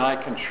that you and I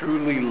can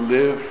truly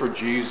live for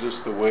Jesus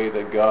the way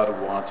that God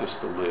wants us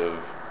to live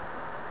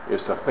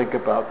is to think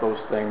about those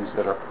things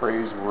that are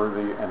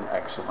praiseworthy and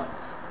excellent.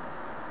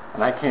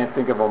 And I can't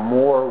think of a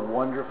more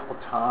wonderful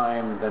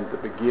time than to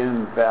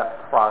begin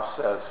that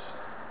process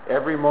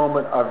every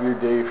moment of your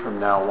day from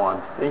now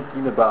on,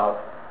 thinking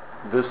about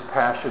this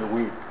Passion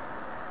Week,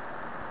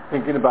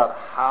 thinking about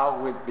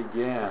how it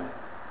began.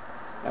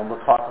 And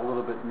we'll talk a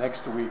little bit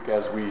next week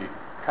as we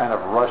kind of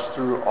rush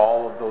through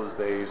all of those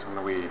days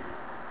when we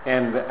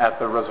end at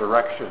the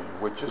resurrection,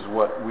 which is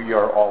what we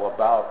are all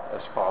about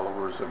as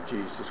followers of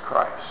Jesus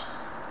Christ.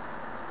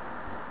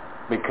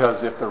 Because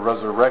if the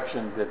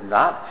resurrection did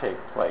not take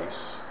place,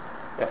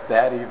 if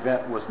that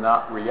event was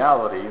not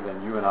reality,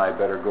 then you and I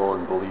better go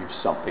and believe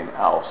something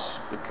else,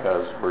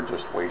 because we're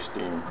just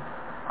wasting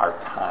our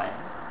time.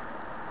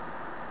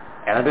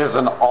 And it is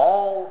an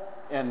all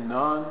and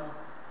none,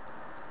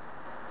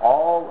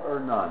 all or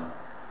none.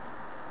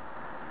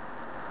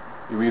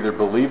 You either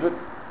believe it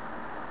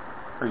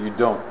or you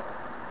don't.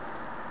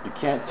 You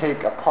can't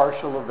take a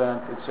partial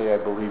event and say, I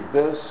believe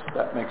this,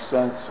 that makes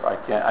sense,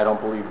 I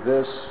don't believe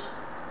this.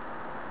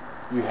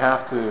 You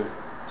have to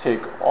take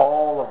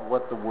all of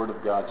what the Word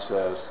of God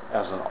says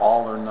as an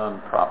all or none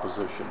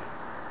proposition.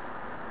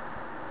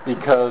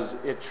 Because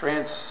it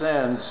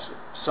transcends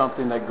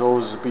something that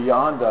goes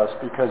beyond us,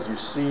 because you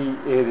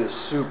see it is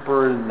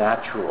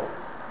supernatural.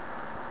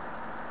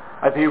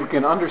 I think we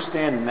can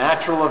understand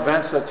natural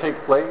events that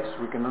take place.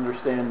 We can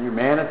understand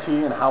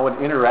humanity and how it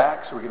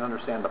interacts. We can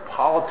understand the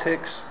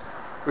politics.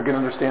 We can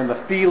understand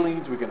the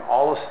feelings. We can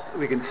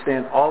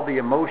understand all the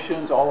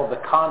emotions, all of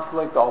the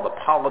conflict, all the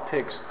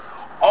politics,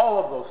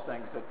 all of those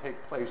things that take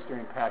place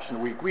during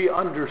Passion Week. We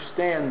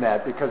understand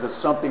that because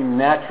it's something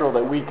natural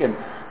that we can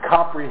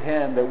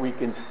comprehend, that we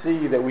can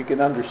see, that we can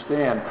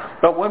understand.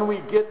 But when we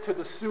get to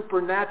the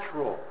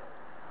supernatural,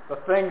 the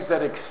things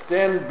that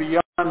extend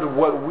beyond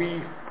what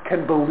we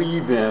can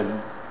believe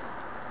in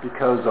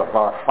because of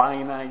our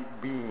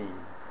finite being.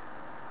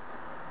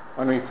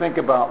 When we think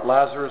about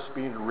Lazarus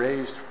being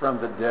raised from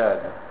the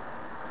dead,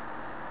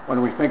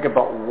 when we think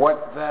about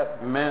what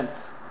that meant,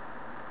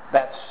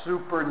 that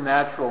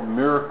supernatural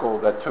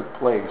miracle that took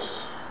place,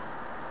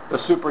 the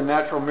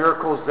supernatural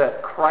miracles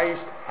that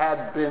Christ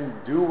had been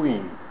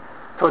doing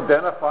to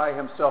identify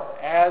himself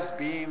as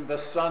being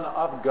the Son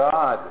of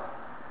God,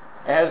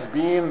 as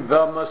being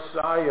the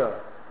Messiah.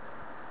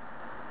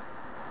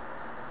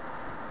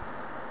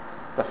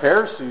 The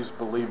Pharisees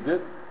believed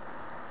it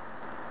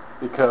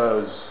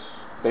because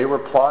they were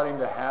plotting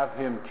to have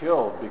him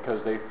killed,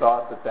 because they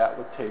thought that that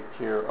would take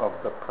care of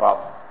the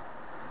problem.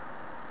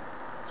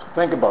 So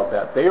think about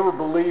that. They were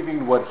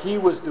believing what he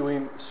was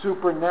doing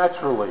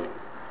supernaturally,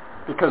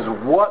 because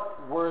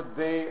what were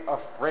they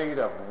afraid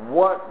of?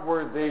 What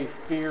were they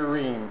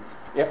fearing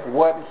if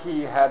what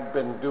he had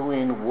been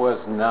doing was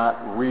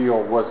not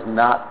real, was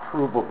not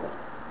provable?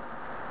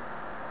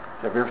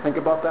 Have you ever think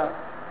about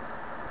that?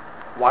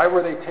 Why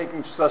were they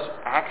taking such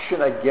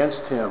action against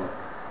him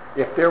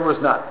if there was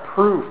not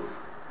proof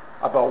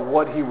about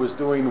what he was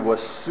doing was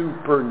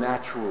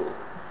supernatural?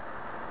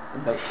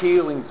 And the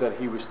healings that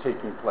he was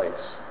taking place,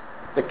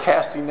 the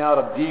casting out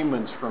of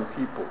demons from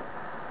people,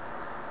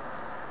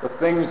 the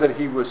things that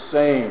he was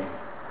saying.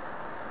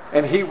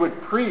 And he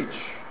would preach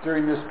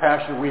during this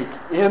Passion Week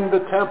in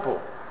the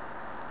temple,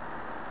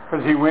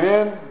 because he went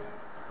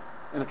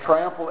in a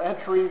triumphal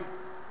entry.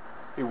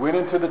 He went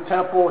into the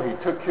temple, he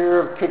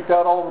kicked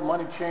out all the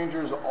money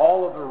changers,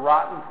 all of the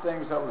rotten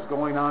things that was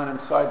going on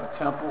inside the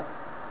temple.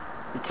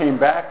 He came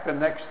back the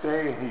next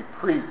day and he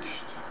preached.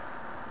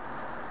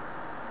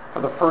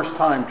 For the first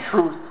time,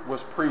 truth was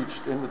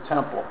preached in the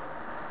temple,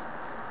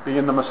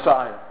 being the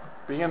Messiah,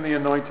 being the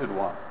Anointed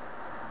One.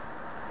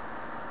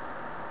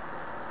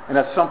 And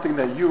that's something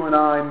that you and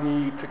I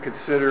need to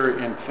consider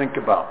and think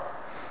about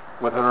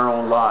within our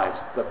own lives.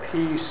 The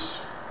peace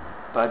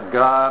that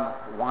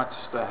God wants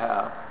us to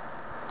have.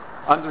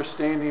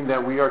 Understanding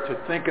that we are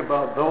to think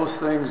about those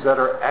things that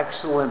are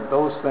excellent,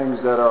 those things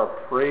that are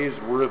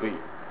praiseworthy,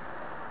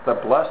 the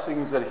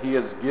blessings that he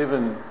has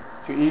given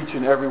to each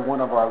and every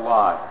one of our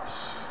lives,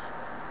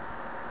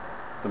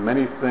 the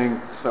many things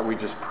that we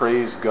just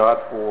praise God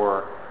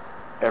for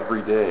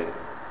every day.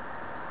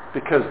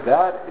 Because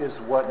that is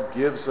what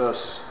gives us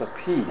the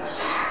peace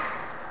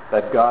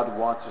that God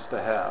wants us to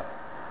have.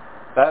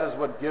 That is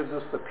what gives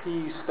us the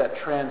peace that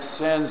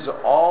transcends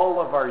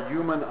all of our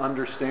human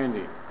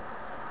understanding.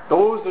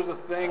 Those are the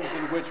things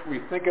in which we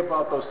think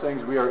about those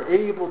things. We are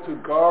able to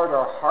guard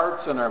our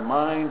hearts and our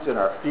minds and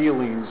our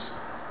feelings,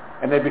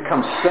 and they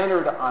become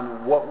centered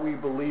on what we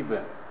believe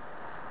in.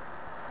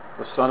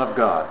 The Son of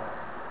God,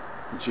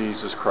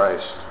 Jesus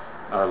Christ,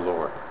 our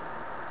Lord.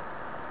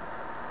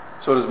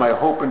 So it is my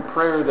hope and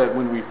prayer that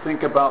when we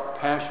think about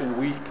Passion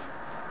Week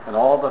and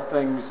all the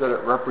things that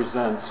it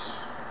represents,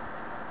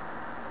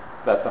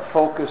 that the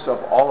focus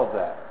of all of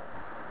that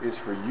is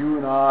for you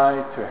and I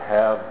to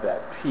have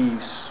that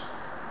peace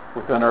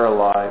within our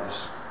lives,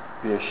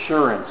 the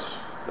assurance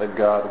that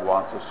God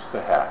wants us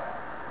to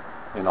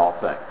have in all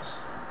things.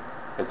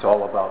 It's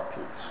all about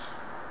peace.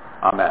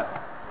 Amen.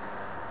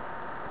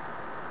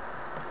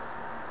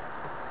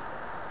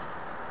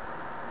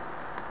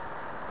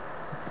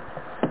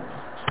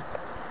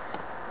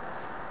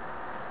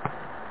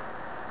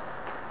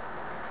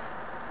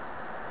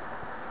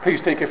 Please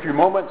take a few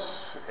moments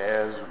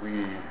as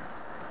we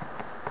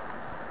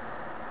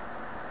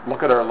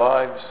look at our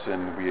lives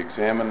and we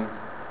examine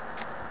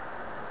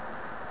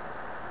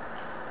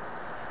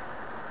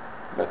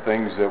the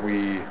things that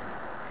we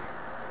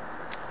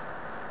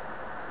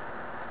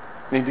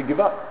need to give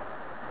up,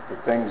 the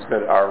things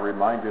that are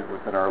reminded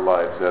within our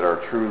lives that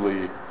are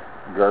truly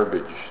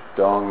garbage,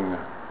 dung,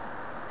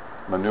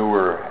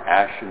 manure,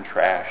 ash and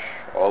trash,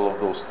 all of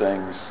those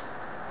things,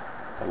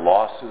 the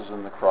losses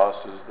and the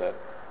crosses that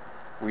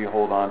we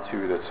hold on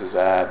to that says,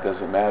 it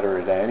doesn't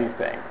matter at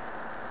anything.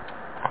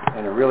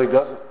 And it really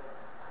doesn't.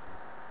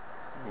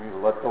 We need to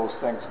let those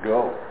things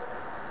go.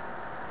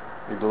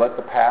 We need to let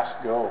the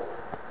past go.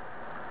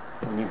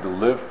 We need to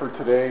live for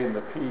today in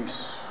the peace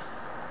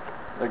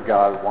that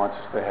God wants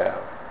us to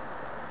have.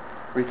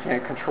 We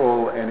can't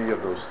control any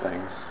of those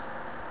things.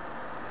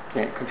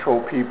 Can't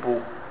control people.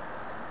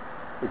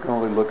 We can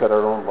only look at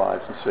our own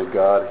lives and say,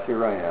 God,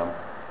 here I am.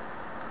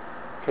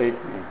 Take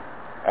me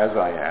as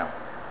I am.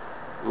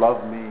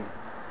 Love me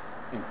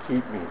and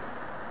keep me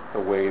the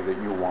way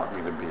that you want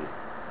me to be.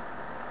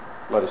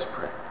 Let us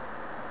pray.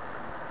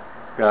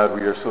 God,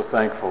 we are so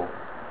thankful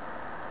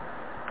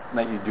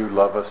that you do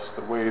love us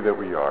the way that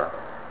we are.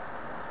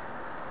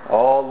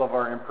 All of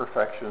our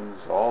imperfections,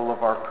 all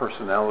of our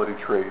personality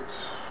traits.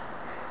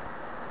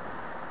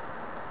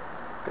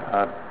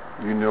 God,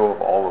 you know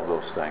of all of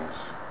those things.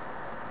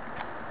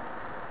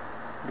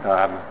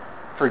 God,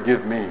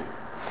 forgive me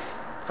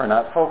for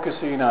not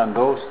focusing on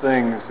those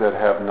things that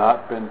have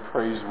not been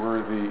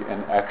praiseworthy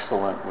and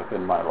excellent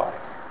within my life.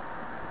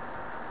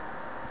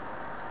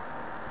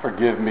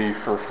 Forgive me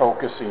for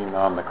focusing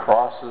on the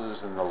crosses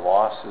and the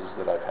losses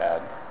that I've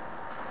had.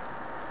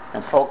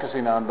 And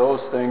focusing on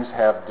those things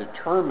have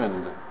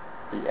determined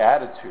the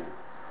attitude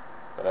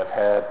that I've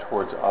had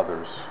towards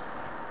others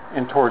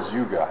and towards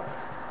you, God.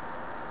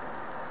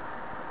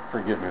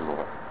 Forgive me,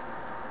 Lord.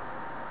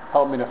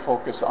 Help me to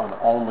focus on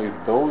only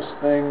those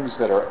things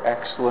that are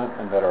excellent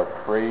and that are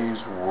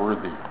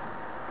praiseworthy,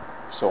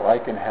 so I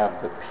can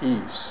have the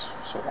peace,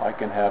 so I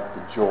can have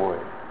the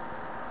joy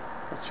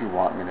that you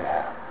want me to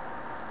have.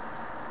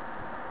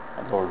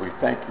 And Lord, we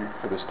thank you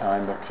for this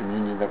time of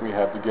communion that we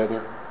have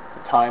together,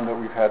 the time that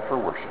we've had for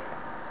worship.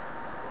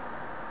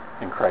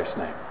 In Christ's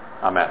name,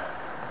 amen.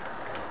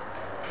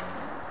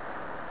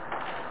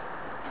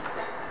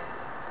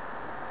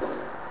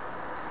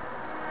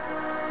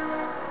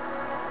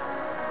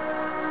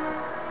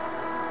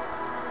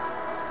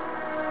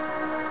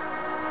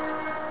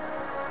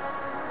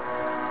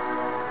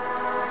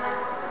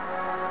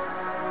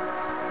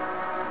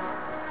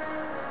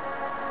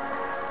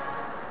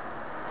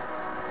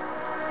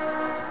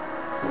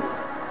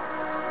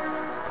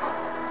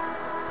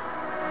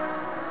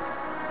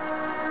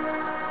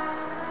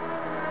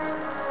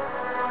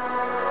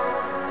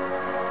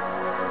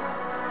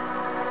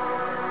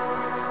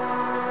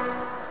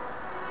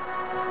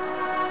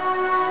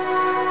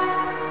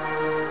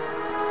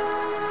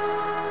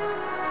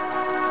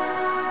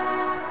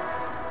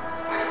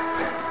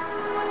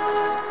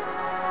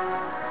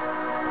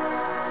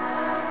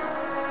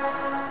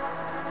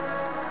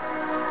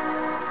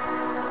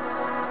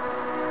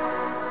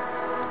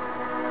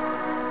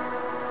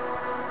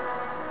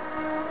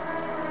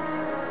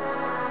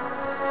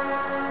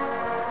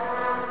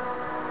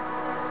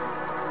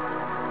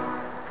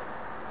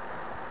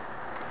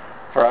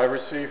 For I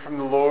received from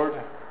the Lord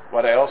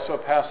what I also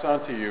pass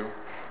on to you.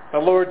 The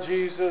Lord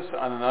Jesus,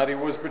 on the night he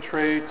was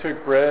betrayed,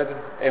 took bread,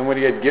 and when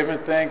he had given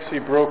thanks, he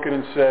broke it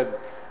and said,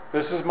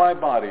 "This is my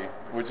body,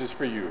 which is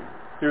for you.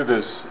 Do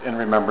this in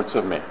remembrance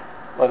of me."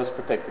 Let us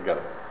partake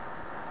together.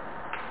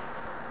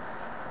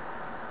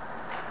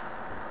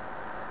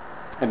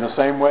 In the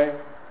same way,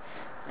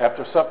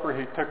 after supper,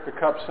 he took the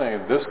cup,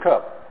 saying, "This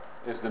cup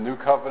is the new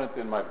covenant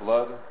in my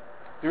blood.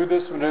 Do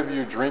this whenever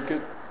you drink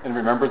it in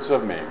remembrance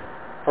of me.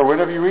 For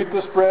whenever you eat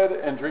this bread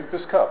and drink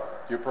this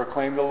cup, you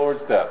proclaim the Lord's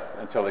death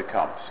until he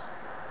comes."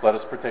 Let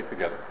us partake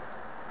together.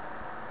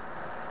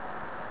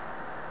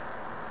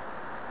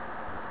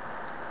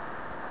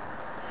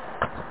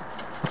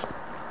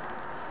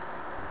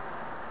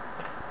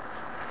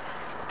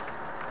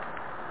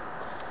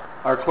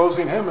 Our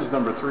closing hymn is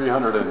number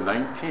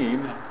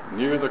 319,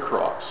 Near the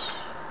Cross.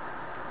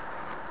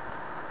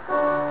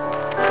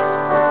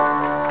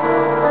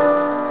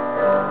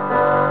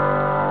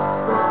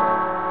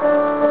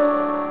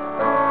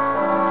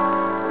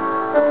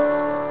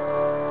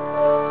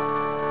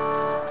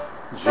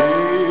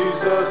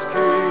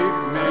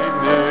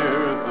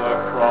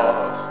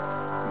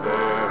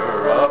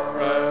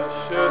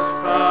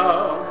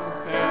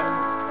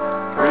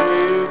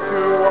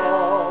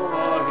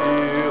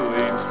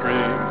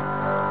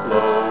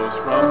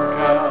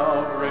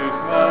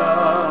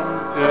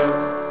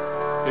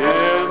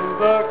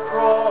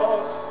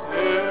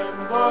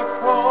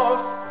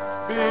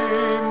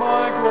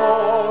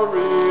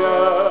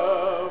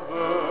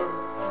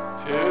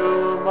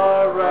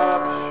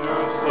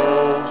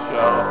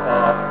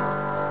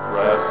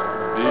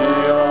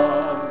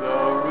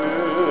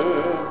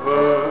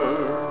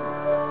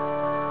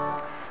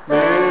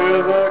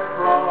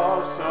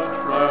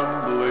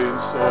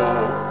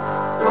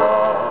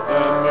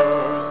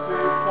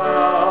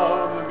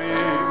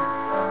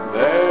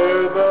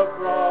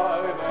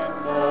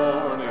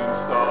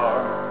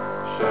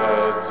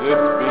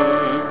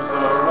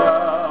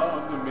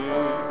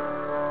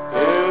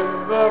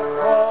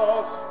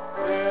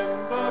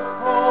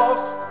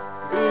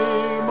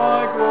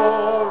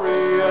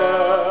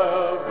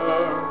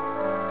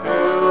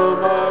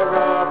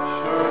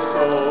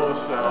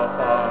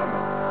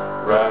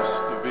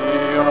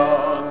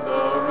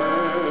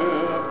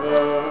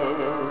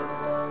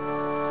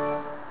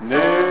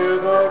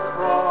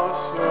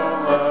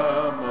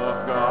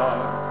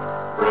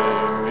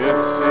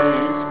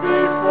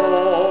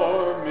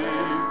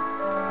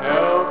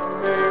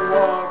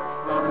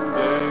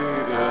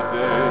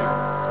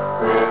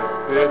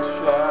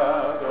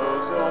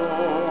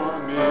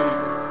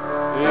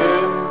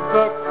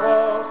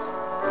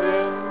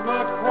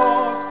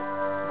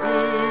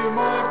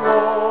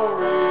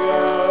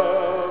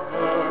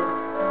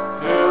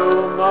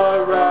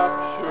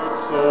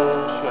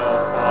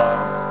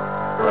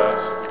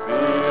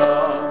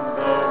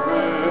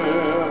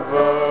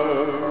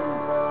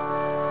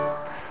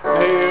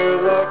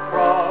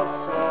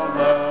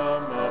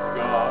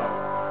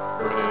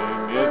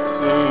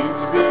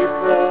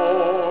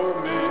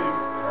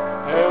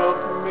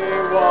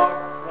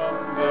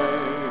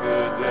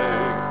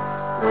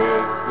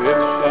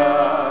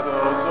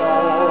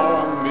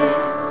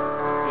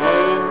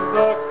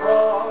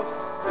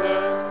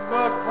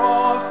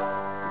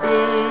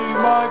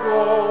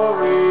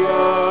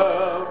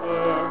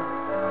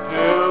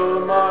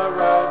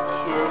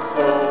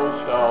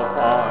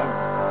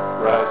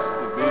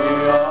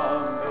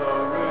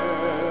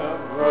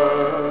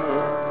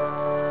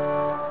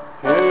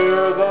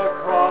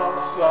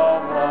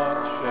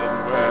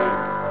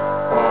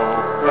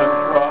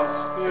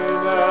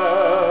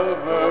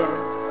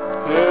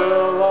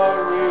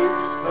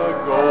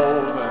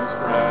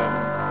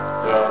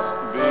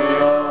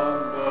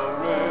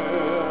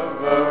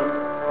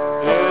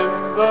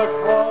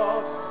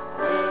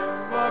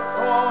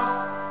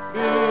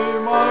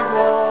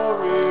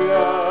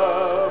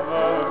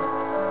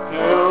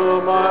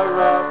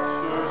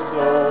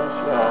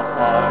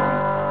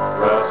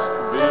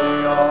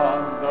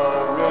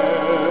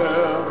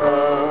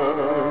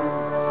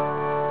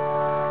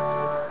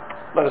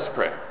 Let us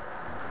pray.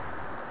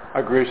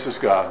 Our gracious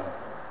God,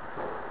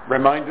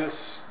 remind us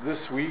this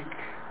week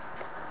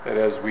that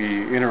as we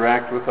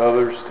interact with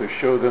others, to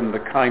show them the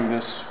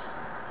kindness,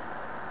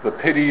 the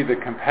pity, the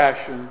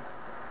compassion,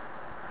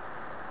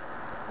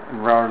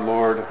 and our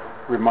Lord,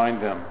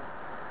 remind them,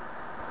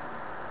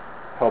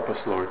 help us,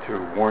 Lord,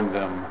 to warn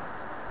them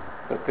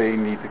that they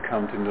need to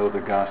come to know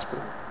the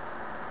gospel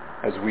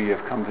as we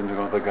have come to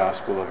know the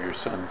gospel of your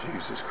Son,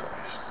 Jesus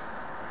Christ.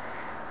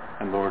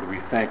 And Lord, we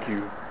thank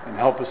you, and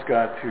help us,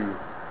 God, to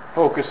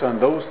focus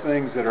on those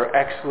things that are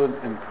excellent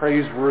and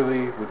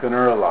praiseworthy within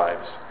our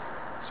lives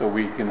so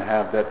we can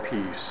have that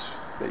peace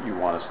that you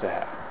want us to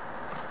have.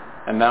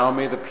 And now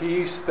may the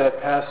peace that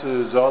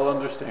passes all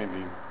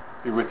understanding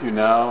be with you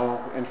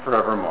now and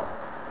forevermore.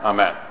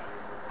 Amen.